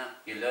beginner,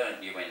 you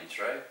learnt, you went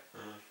through.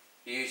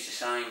 You use the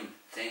same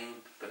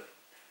thing, but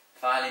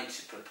failing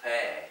to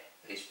prepare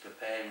is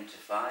preparing to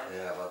fail.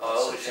 I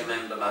always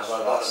remember my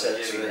father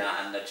doing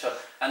that,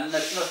 and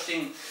there's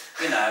nothing,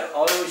 I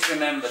always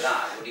remember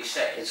that, what he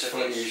said. It's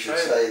funny you should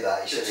say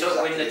that. He said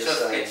exactly when the the tough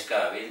same. gets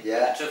going,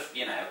 the tough,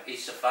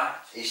 it's a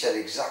fact. He said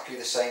exactly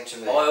the same to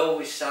me. I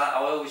always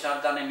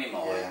have that in my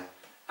mind,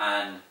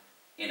 and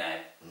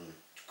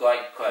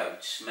great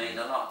quotes mean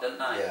a lot, don't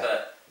they?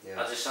 But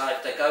as I say,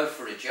 if they go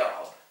for a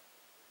job,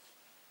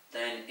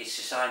 then it's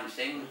the same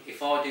thing.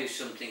 If I do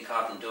something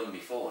I haven't done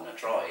before and I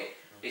try it,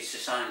 it's the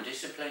same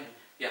discipline.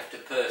 You have to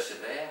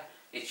persevere.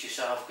 It's your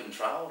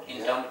self-control,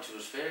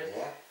 indomitable spirit.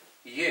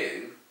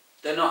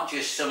 They're not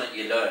just something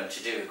you learn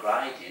to do a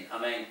grading.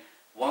 I mean,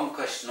 one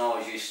question I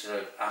always used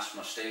to ask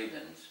my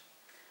students,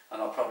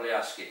 and I'll probably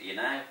ask it you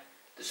now.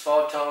 There's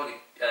 5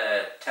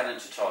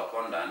 tenets of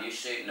Taekwondo, and you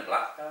see it in a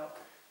black belt.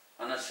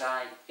 And I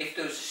say, if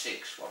there was a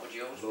 6, what would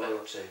yours be?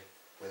 Loyalty,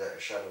 without a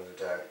shadow of a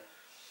doubt.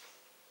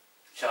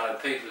 So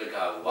people would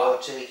go, what?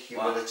 Loyalty,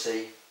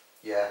 humility,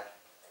 yeah,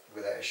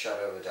 without a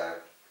shadow of a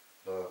doubt.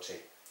 Loyalty.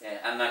 Yeah,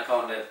 and they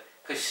kind of,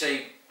 because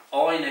see,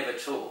 I never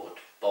taught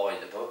by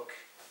the book.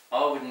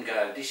 I wouldn't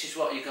go, this is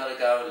what you've got to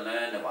go and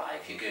learn away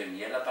if you're going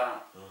yellow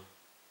belt.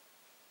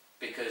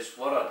 Because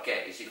what I'd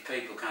get is if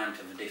people came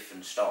to a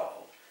different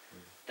style,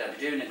 they'd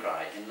be doing a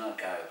grade and I'd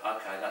go,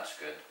 okay, that's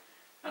good.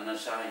 And they'd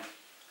say,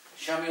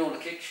 show me all the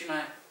kicks you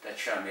know. They'd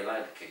show me a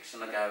load of kicks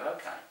and I'd go,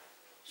 okay.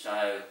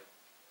 So,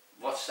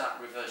 what's that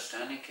reverse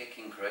turning kick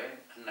in Korean?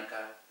 And they'd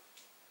go,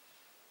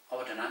 oh,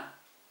 I don't know.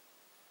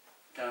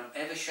 Don't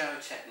ever show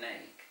a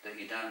technique that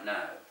you don't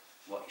know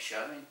what you're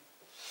showing.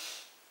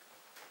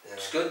 Yeah.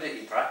 It's good that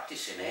you're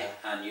practicing it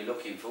and you're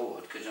looking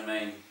forward, because I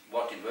mean,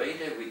 what did we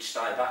do? We'd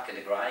stay back at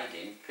the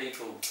grading.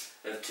 People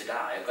of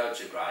today will go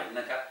to grade and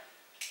they go,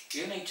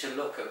 you need to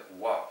look at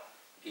what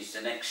is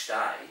the next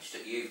stage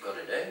that you've got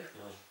to do.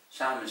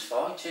 Same as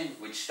fighting.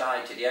 We'd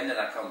stay to the end of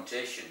that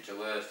competition to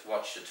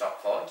watch the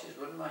top fighters,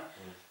 wouldn't we?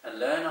 And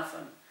learn off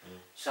them.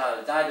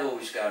 So they'd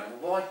always go,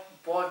 well,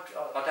 why,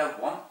 I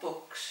don't want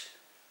books.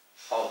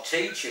 I'll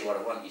teach you what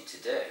I want you to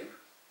do.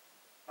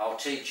 I'll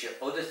teach you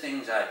other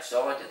things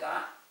outside of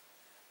that.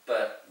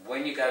 But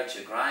when you go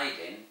to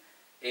grading,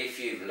 if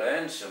you've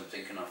learned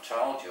something and I've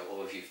told you,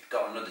 or if you've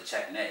got another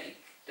technique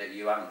that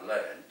you haven't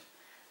learned,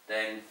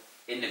 then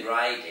in the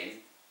grading,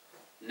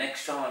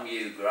 next time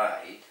you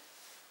grade,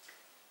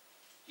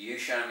 you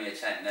show me a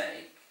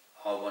technique,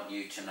 I want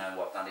you to know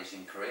what that is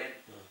in Korean.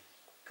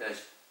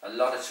 Because a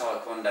lot of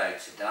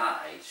Taekwondo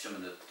today, some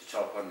of the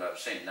Taekwondo I've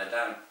seen,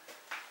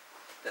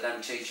 they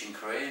don't teach in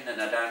Korean and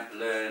they don't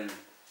learn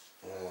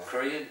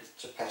Korean.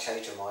 It's a pet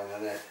hate of mine,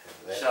 isn't it?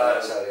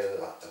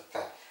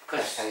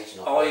 Because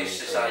I used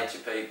to say to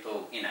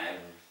people, you know,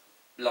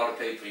 a lot of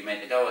people you meet,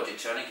 they go, oh, I did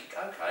turning kick.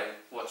 Okay,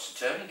 what's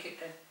the turning kick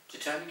then? It's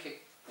a turning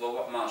kick. Well,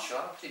 what martial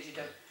art did you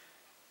do?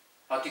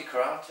 I did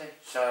karate.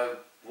 So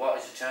what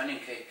is a turning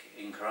kick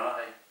in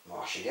karate?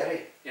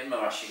 Marashigiri. Yeah,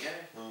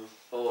 marashigiri.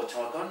 Or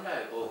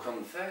taekwondo, or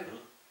kung fu.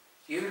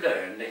 You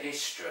learn the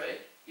history,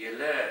 you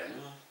learn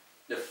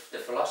the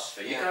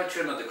philosophy. You go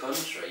to another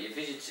country, you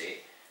visit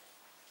it,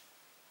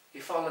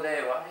 you follow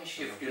their ways,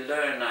 you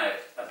learn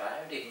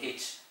about it.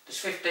 There's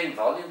 15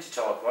 volumes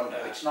to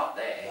Taekwondo, it's not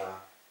there. No.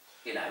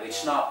 You know,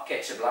 it's not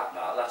get to black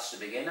belt, that's the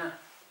beginner.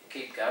 You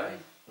keep going.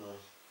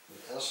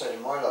 Also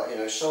in my life, you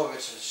know, some of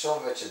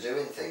it's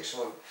doing things,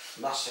 some of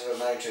massive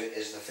amount of it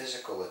is the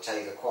physical, the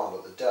Tae, the Quan,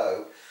 but the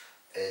Do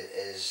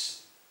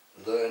is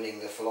learning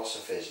the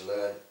philosophies,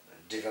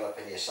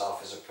 developing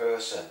yourself as a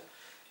person.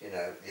 You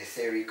know, the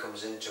theory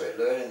comes into it,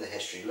 learning the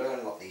history,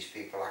 learn what these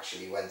people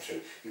actually went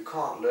through. You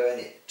can't learn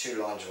it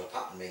 2 lines of a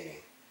pattern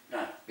meaning.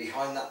 No.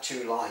 Behind that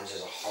 2 lines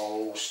is a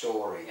whole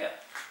story. Yeah.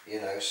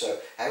 You know, so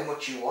how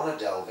much you want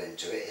to delve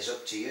into it is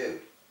up to you.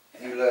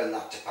 Yeah. You learn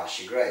that to pass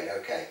your grade,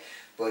 okay.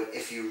 But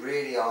if you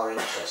really are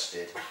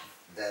interested,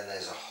 then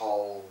there's a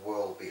whole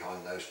world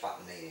behind those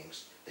pattern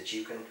meanings that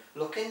you can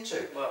look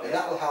into. Well, and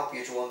that will help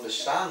you to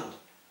understand.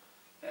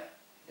 Yeah.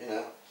 You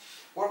know.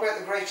 What about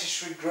the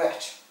greatest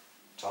regret,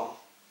 Tom?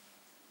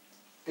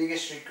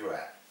 Biggest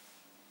regret?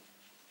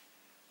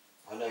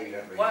 I know you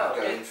don't really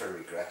go in for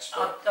regrets,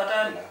 but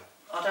I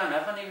don't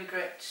have any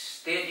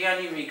regrets. The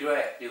only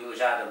regret that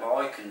was out of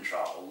my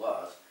control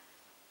was,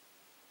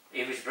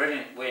 it was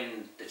brilliant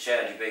when the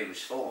TWP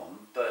was formed,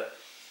 but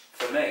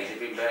for me it'd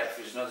been better if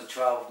it was another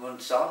 12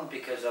 months on,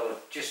 because I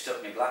just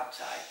took my black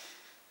tie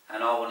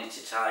and I wanted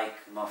to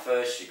take my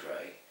first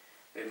degree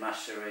with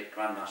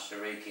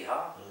Grandmaster Riki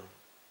Ha.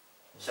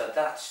 So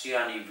that's the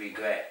only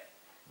regret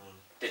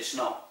that's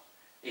not.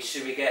 It's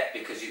a regret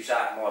because it was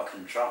out of my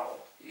control.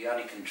 You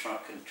only control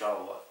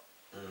what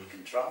you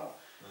control.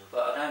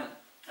 But I don't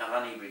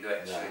have any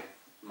regrets with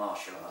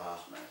martial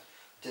arts, no.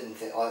 Didn't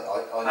think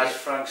As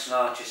Frank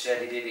Sinatra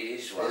said, he did it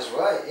his way. His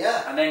way,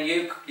 yeah. And then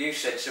you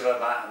said something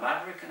about a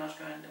Maverick, and I was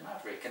going to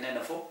Maverick, and then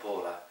a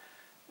footballer.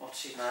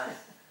 What's his name?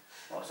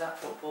 What was that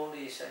footballer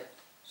you said?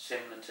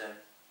 Similar to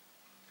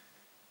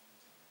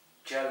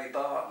Joey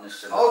Barton or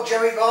something. Oh,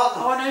 Joey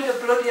Barton! Oh, I knew the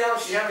bloody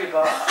hell's Joey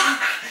Barton.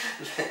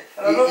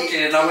 And I looked at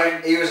him and I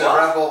went, he was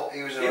what? A rebel.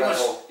 He was a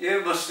rebel.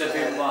 You must have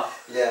been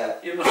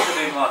You must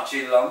have been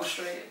watching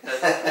Longstreet.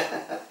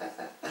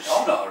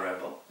 I'm not a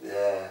rebel.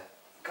 Yeah.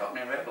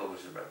 Cockney Rebel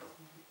was a rebel.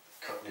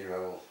 Cockney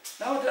Rebel.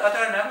 No, I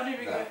don't have any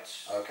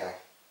regrets. No. Okay.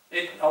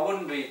 I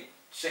wouldn't be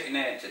sitting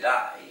here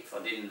today if I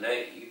didn't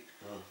leave,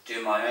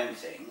 do my own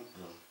thing,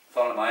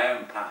 follow my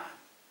own path,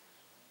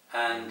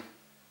 and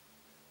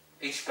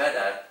it's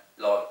better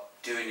like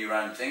doing your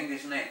own thing,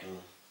 isn't it?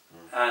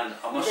 And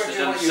I must have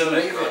done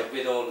something good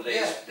with all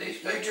these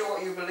people. You do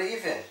what you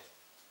believe in.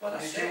 Well,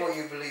 you do what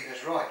you believe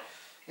is right.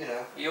 You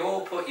know. You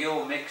all put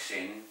your mix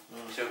in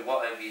to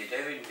whatever you're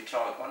doing with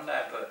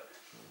Taekwondo, but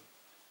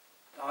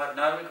I have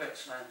no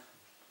regrets now.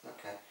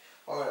 Okay.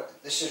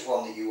 Alright, this is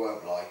one that you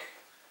won't like.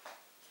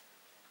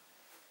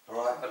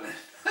 Alright?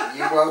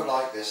 You won't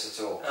like this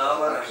at all,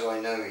 because I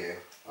know you.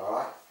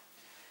 Alright?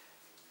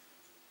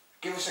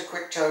 Give us a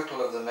quick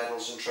total of the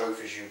medals and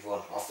trophies you've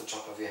won off the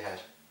top of your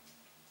head.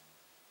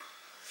 A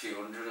few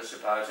hundred, I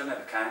suppose. I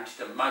never counted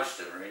them. Most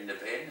of them are in the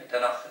bin. They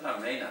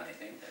don't mean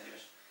anything. They're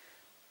just...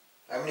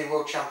 How many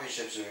World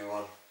Championships have you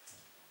won?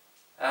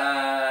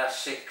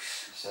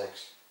 6.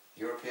 6.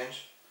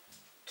 Europeans?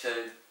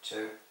 2.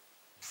 2.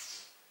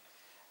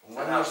 And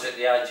I was at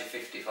the age of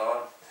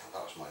 55.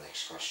 That was my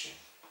next question.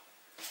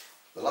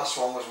 The last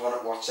one was one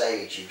at what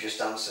age? You've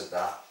just answered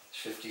that. It's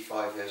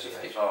 55 years of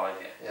age. 55,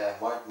 yeah.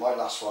 Yeah, my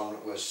last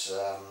one was,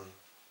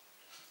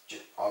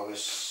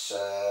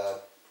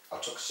 I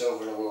took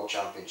silver in the World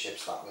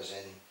Championships. That was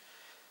in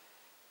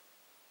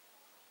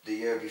the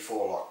year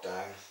before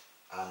lockdown,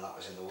 and that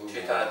was in the Women's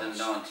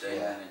 2019,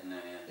 yeah. Isn't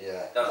it? Yeah.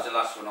 Yeah. That was the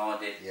last one I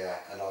did. Yeah,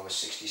 and I was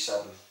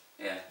 67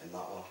 yeah. in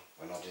that one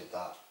when I did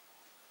that.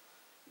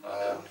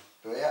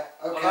 But yeah,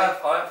 okay.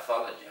 Well, I have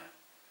followed you.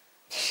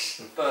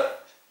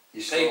 But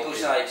people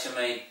say to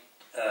me,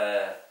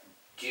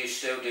 do you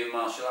still do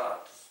martial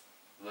arts?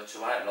 What's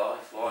the way of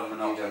life? Why am I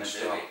not going to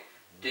do it?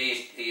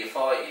 Are you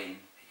fighting?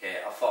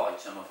 Yeah, I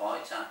fight, I'm a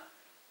fighter.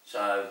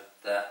 So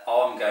that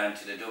I'm going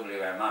to the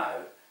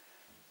WMO,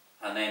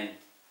 and then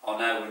I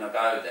know when I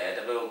go there,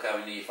 they'll all go,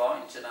 are you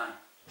fighting today?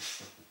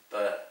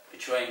 But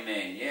between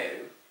me and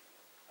you,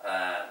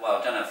 well,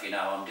 I don't know if you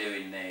know, I'm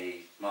doing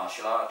the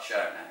martial arts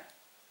show now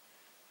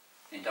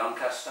in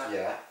Doncaster.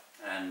 Yeah.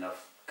 And I'm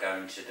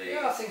going to the...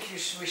 Yeah, I think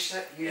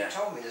you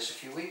told me this a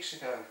few weeks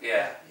ago.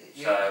 Yeah.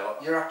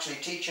 You're actually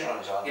teaching on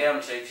it, aren't you? Yeah,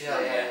 I'm teaching.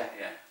 Yeah.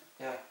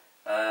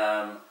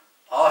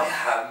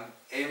 I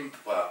am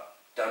well,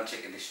 don't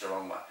take this the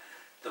wrong way.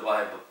 The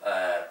way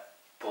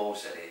Paul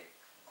said it,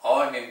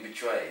 I'm in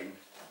between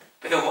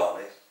Bill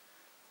Wallace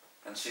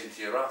and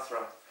Cynthia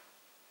Rothrock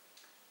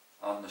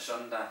on the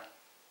Sunday.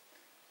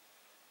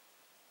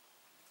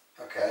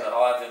 Okay. But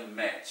I haven't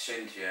met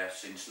Cynthia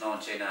since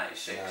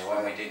 1986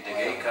 when we did the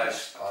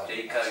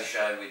Geeko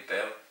show with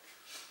Bill.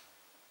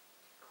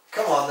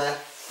 Come on then.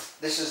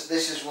 This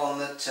is one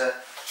that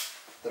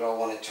I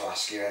wanted to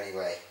ask you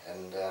anyway,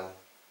 and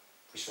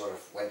we sort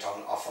of went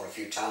off on a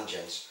few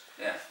tangents.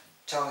 Yeah.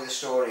 Tell me the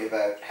story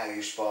about how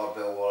you sparred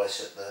Bill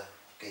Wallace at the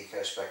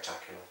Geeko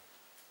Spectacular.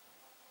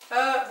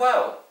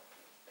 Well,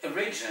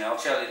 originally I'll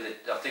tell you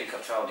that I think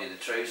I've told you the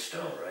true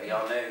story.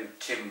 I knew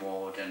Tim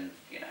Ward, and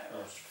I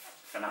was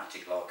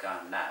fanatic like I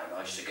am now, and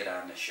I used to get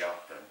down the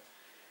shop and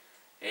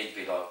he'd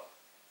be like,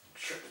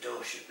 shut the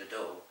door,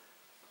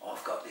 oh,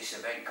 I've got this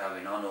event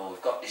going on, or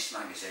we've got this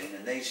magazine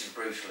and these are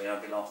Bruce Lee.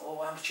 I'd be like, oh,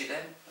 how much are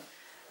them?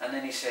 And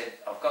then he said,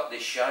 I've got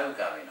this show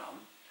going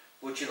on,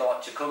 would you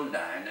like to come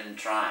down and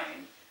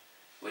train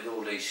with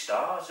all these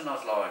stars? And I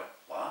was like,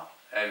 what?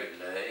 Eric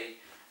Lee,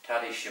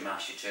 Tadeusz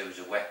Yamashita, who was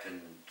a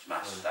weapons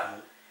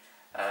master.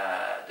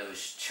 There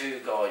was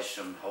 2 guys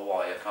from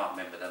Hawaii, I can't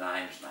remember the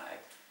names now.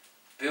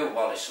 Bill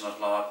Wallace, and I was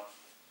like,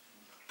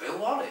 Bill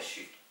Wallace?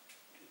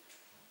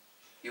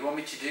 You want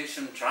me to do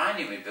some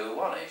training with Bill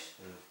Wallace?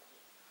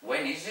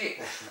 When is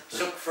it?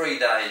 Took 3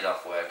 days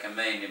off work, and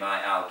me and my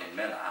mate Alden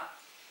Miller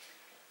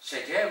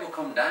said, yeah, we'll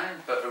come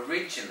down. But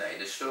originally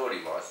the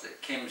story was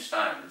that Kim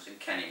Stones and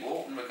Kenny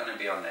Wharton were going to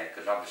be on there,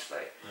 because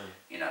obviously,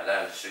 they were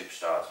the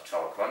superstars of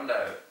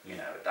Taekwondo,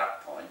 at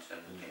that point,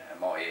 and,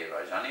 my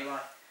heroes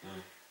anyway.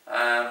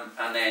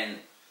 And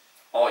then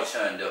I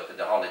turned up at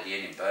the Holiday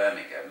Inn in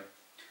Birmingham,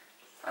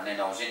 and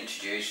then I was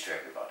introduced to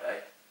everybody,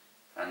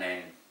 and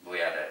then we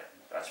had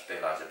as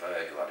Bill has a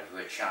burger,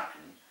 we were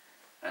chatting,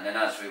 and then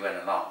as we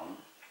went along,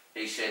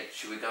 he said,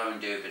 should we go and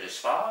do a bit of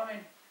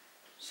sparring?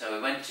 So we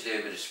went to do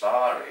a bit of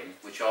sparring,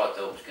 which I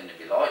thought was going to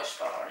be light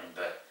sparring,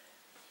 but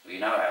you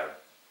know how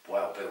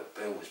well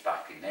Bill was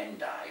back in them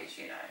days,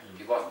 he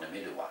wasn't a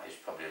middleweight, he was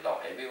probably a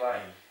lot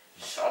heavyweight,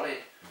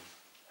 solid,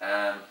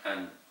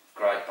 and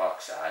great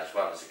boxer as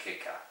well as a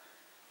kicker.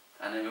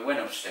 And then we went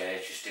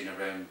upstairs, just in a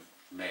room,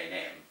 me and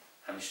him,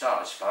 and we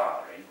started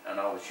sparring, and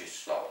I was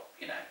just like,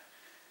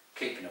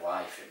 keeping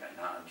away from him and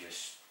that, and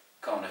just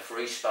kind of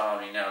free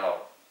sparring,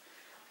 like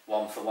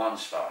 1-for-1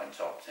 sparring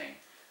type thing.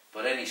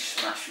 But then he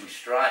smashed me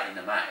straight in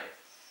the mouth,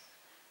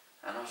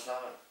 and I was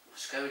like,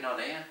 what's going on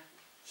here?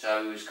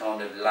 So he was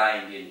kind of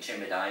laying the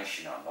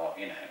intimidation on, like,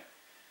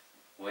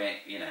 when,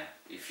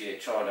 if you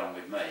tried on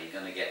with me,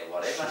 you're going to get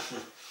whatever.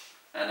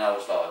 And I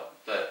was like,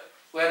 but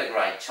we had a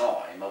great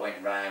time. I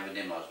went round with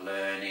him, I was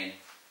learning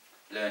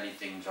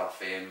things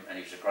off him, and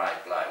he was a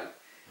great bloke.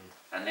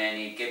 And then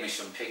he'd give me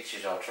some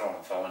pictures, I'll try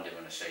and find him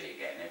when I see you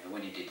again.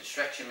 When he did the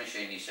stretching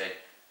machine, he said,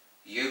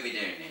 you'll be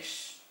doing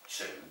this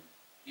soon,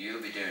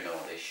 you'll be doing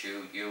all this,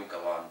 you'll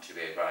go on to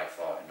be a great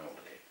fighter and all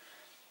of it.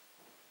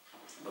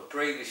 But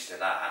previous to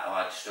that,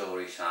 I had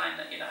stories saying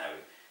that,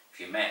 if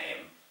you met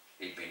him,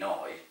 he'd be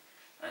nice,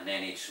 and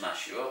then he'd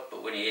smash you up.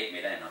 But when he hit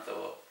me then, I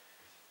thought,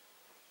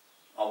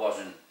 I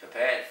wasn't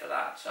prepared for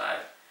that.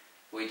 So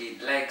we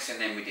did legs, and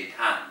then we did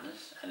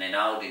hands, and then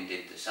Alden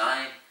did the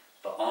same.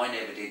 But I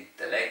never did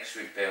the legs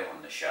with Bill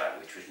on the show,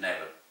 which was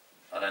never,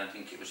 I don't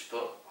think it was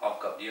put. I've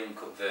got the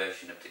uncut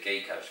version of the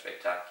Geeko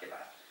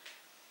Spectacular,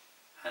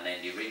 and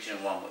then the original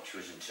one, which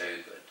wasn't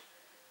too good.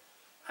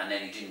 And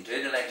then he didn't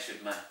do the legs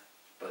with me.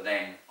 But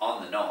then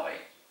on the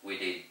night, we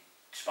did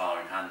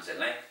sparring hands and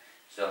legs.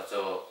 So I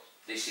thought,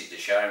 this is the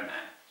show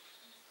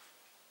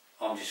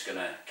now. I'm just going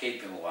to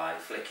keep him away,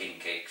 flicking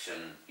kicks,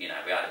 and, you know,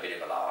 we had a bit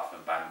of a laugh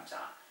and banter.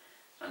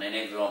 And then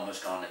everyone was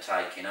kind of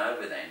taking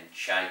over then,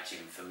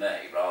 shouting for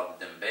me rather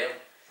than Bill.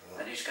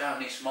 And he's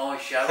going, it's my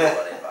show or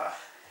whatever.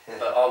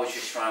 But I was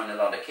just throwing a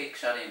lot of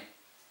kicks at him.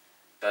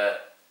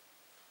 But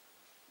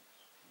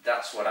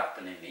that's what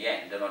happened in the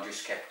end, and I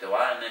just kept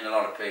away. And then a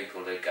lot of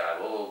people would go,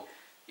 oh,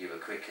 you were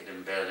quicker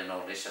than Bill and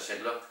all this. I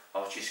said, look, I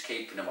was just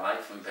keeping away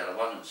from Bill. I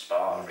wasn't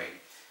sparring.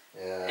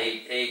 Yeah.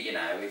 He, you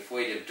know, if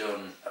we'd have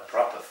done a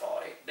proper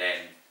fight, then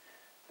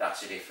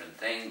that's a different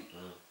thing.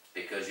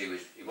 Because he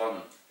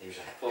wasn't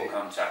full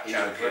contact champion.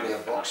 He was a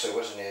brilliant boxer,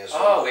 wasn't he? As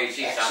well? Oh, he's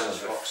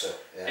excellent boxer.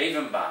 Yeah.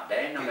 Even back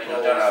then. People I mean,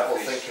 I don't know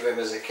if think of him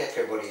as a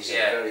kicker, but he's a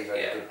very,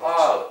 very good boxer.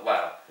 Oh,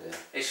 well,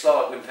 it's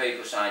like when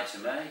people say to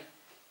me,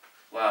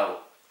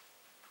 well,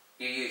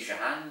 you use your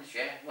hands,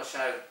 yeah? Well,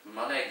 so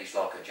my leg is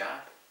like a jab.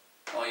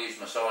 I use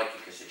my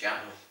psychic as a jab.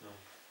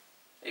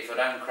 If I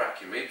don't crack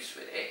your ribs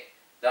with it,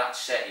 that's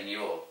setting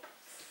you up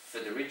for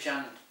the ridge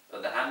hand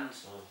of the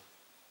hands.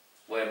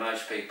 Where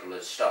most people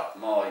had stopped.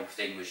 My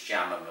thing was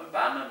jam 'em and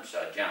bam 'em,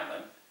 so jam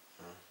 'em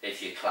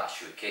if you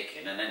clash with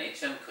kicking, and then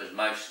hit them, because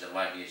most of them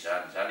won't use their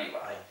hands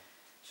anyway.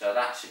 So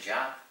that's a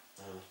jab.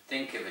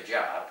 Think of a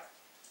jab,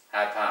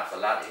 how powerful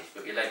that is,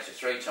 but your legs are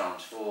 3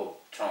 times, 4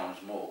 times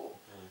more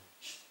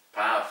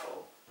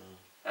powerful,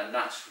 and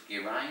that's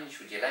your range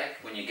with your leg.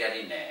 When you get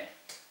in there,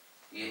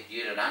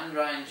 you're at hand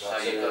range, so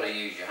you've got to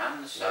use your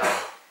hands. So.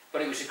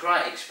 But it was a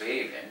great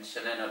experience,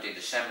 and then I did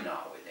a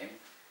seminar with him,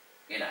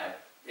 you know.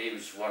 He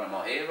was one of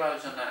my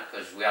heroes on that,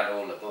 because we had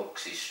all the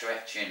books, his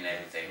stretching and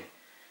everything,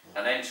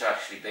 and then to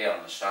actually be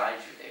on the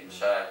stage with him,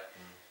 so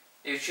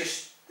it was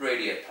just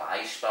really a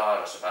play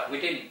spar, I suppose.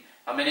 We didn't,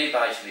 I mean, he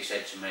basically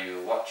said to me, we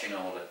were watching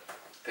all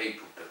the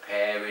people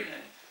preparing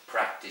and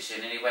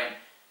practicing, and he went,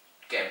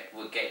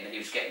 he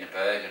was getting a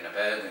burger and a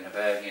burger and a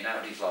burger, you know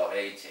what he's like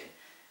eating,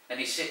 and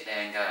he'd sit there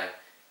and go,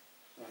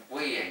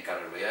 we ain't got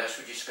to rehearse,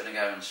 we're just going to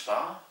go and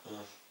spar.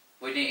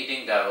 He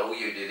didn't go, oh,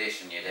 you do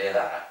this and you do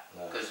that,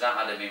 because that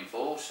had him in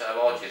force. So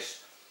I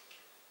just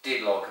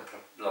did like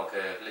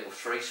a little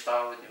free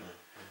spar with him.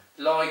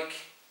 Like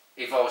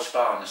if I was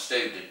sparring a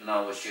student and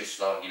I was just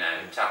like, you know,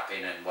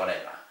 tapping and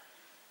whatever.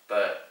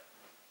 But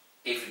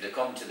if it had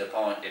come to the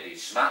point that he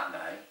smacked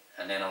me,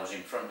 and then I was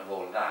in front of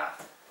all of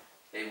that,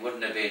 it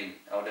wouldn't have been,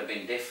 I would have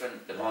been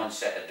different. The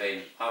mindset had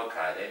been,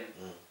 okay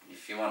then,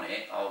 if you want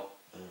it, I'll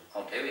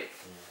do it.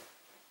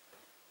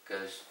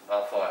 Because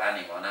I'll fight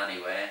anyone,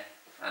 anywhere,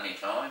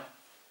 anytime.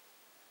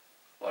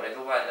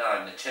 Whatever way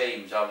down, the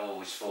teams, I've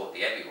always fought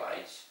the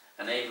heavyweights,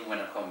 and even when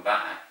I come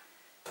back,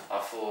 I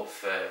fought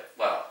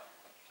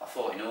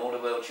in all the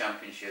world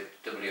championships,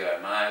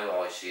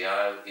 WMO,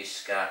 ICO,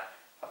 ISCA.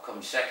 I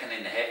come second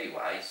in the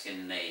heavyweights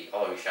in the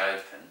Irish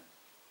Open.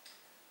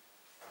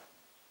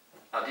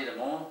 I did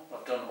them all.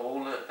 I've done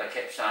all of, they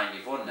kept saying,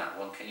 you've won that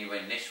one, can you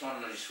win this one?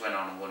 And I just went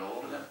on and won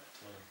all of them.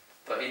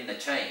 But in the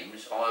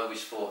teams, I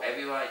always fought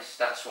heavyweights.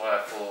 That's why I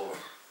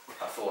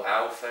fought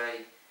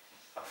Alfie,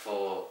 I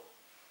fought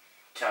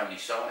Tony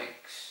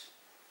Sykes,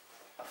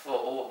 I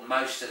fought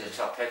most of the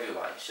top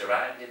heavyweights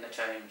around in the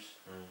teams.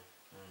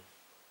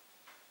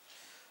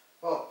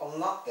 Well, on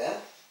that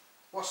then,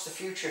 what's the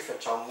future for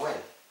Tom Wynn?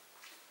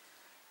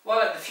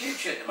 Well, the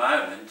future at the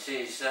moment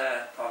is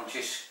I'm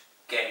just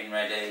getting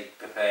ready,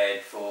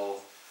 prepared for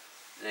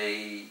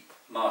the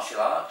martial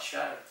arts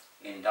show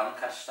in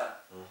Doncaster.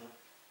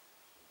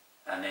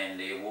 And then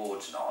the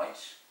awards night,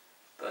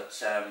 but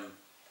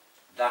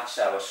that's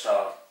how I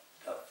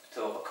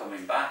thought of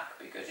coming back,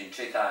 because in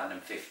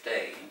 2015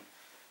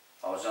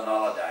 I was on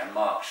holiday and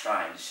Mark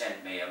Strange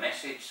sent me a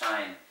message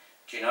saying,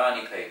 do you know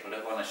any people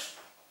that want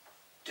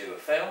to do a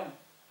film?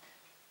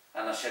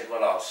 And I said,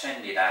 well, I'll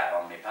send it out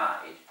on my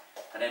page.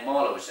 And then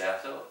while I was there I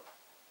thought,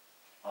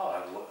 I'll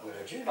have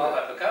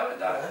a go at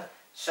that.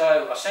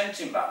 So I sent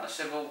him back and I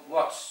said, well,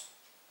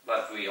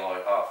 like we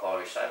are half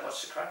Irish say,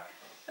 what's the crack?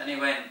 And he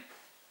went,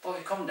 well,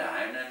 you come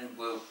down and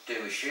we'll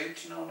do a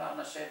shoot and all that.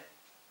 And I said,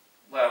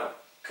 well,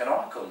 can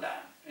I come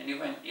down? And he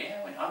went, yeah.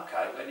 I went,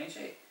 okay, when is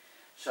it?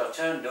 So I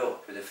turned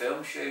up with a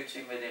film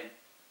shooting with him.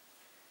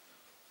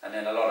 And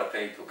then a lot of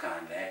people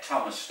came there.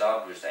 Thomas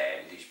Stodd was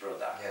there with his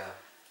brother.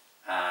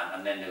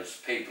 And then there was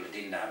people who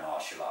didn't know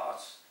martial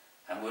arts.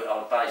 And I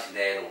was basically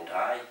there all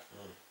day.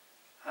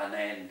 And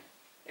then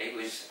it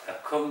was a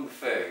kung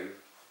fu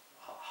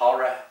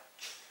horror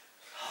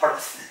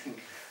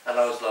thing. And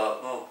I was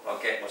like, well,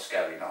 I get what's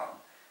going on.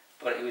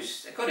 But it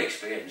was a good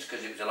experience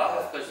because it was a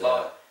laugh. Because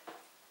like,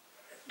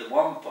 at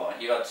one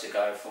point you had to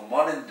go from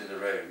one end of the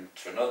room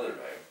to another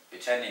room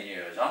pretending you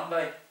were a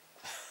zombie.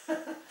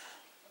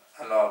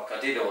 And like, I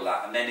did all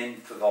that and then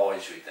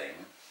improvised with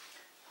things.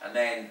 And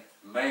then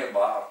me and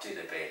Mark did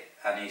a bit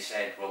and he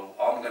said, well,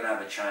 I'm going to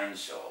have a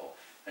chainsaw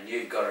and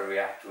you've got to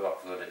react to what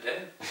I'm going to do.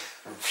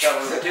 So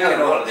we were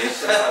doing all of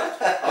this and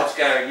I was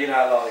going, you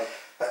know, like,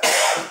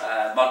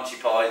 Monty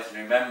Python,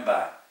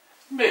 remember?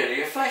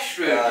 Merely a flesh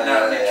wound,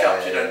 and they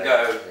chopped it and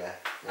go.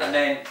 And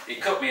then he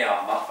cut my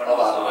arm off, and I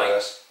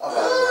was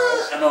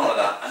like, and all of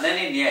that. And then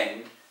in the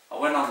end, I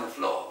went on the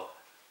floor,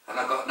 and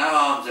I got no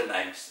arms and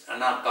legs,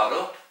 and I got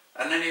up,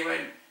 and then he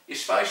went, "You're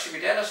supposed to be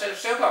dead." I said, "I've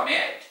still got my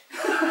head."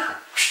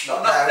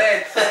 I'm not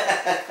dead.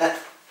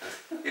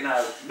 You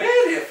know,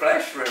 merely a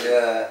flesh wound.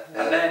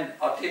 And then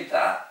I did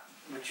that,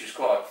 which was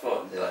quite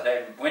fun. But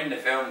then when the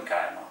film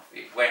came off,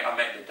 I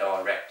met the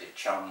director,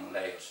 Chong Lee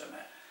or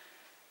something,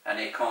 and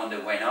it kind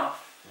of went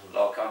off,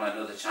 like on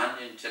another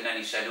tangent. And then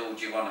he said, "Oh,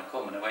 do you want to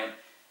come?" And I went,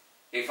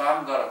 "If I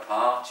haven't got a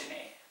part in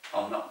it,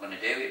 I'm not going to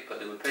do it." But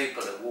there were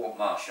people that weren't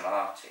martial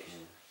artists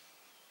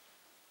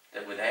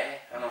that were there,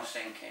 and I was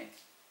thinking,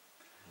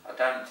 I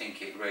don't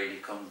think it really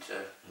come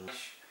to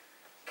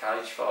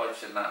cage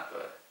fights and that,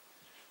 but...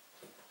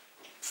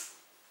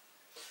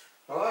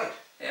 Right.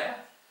 Yeah.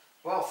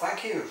 Well,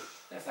 thank you.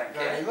 Yeah, thank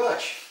you very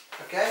much.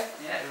 Okay?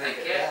 Yeah, thank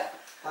you.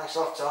 Thanks a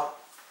lot, Tom.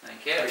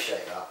 Thank you.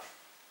 Appreciate that.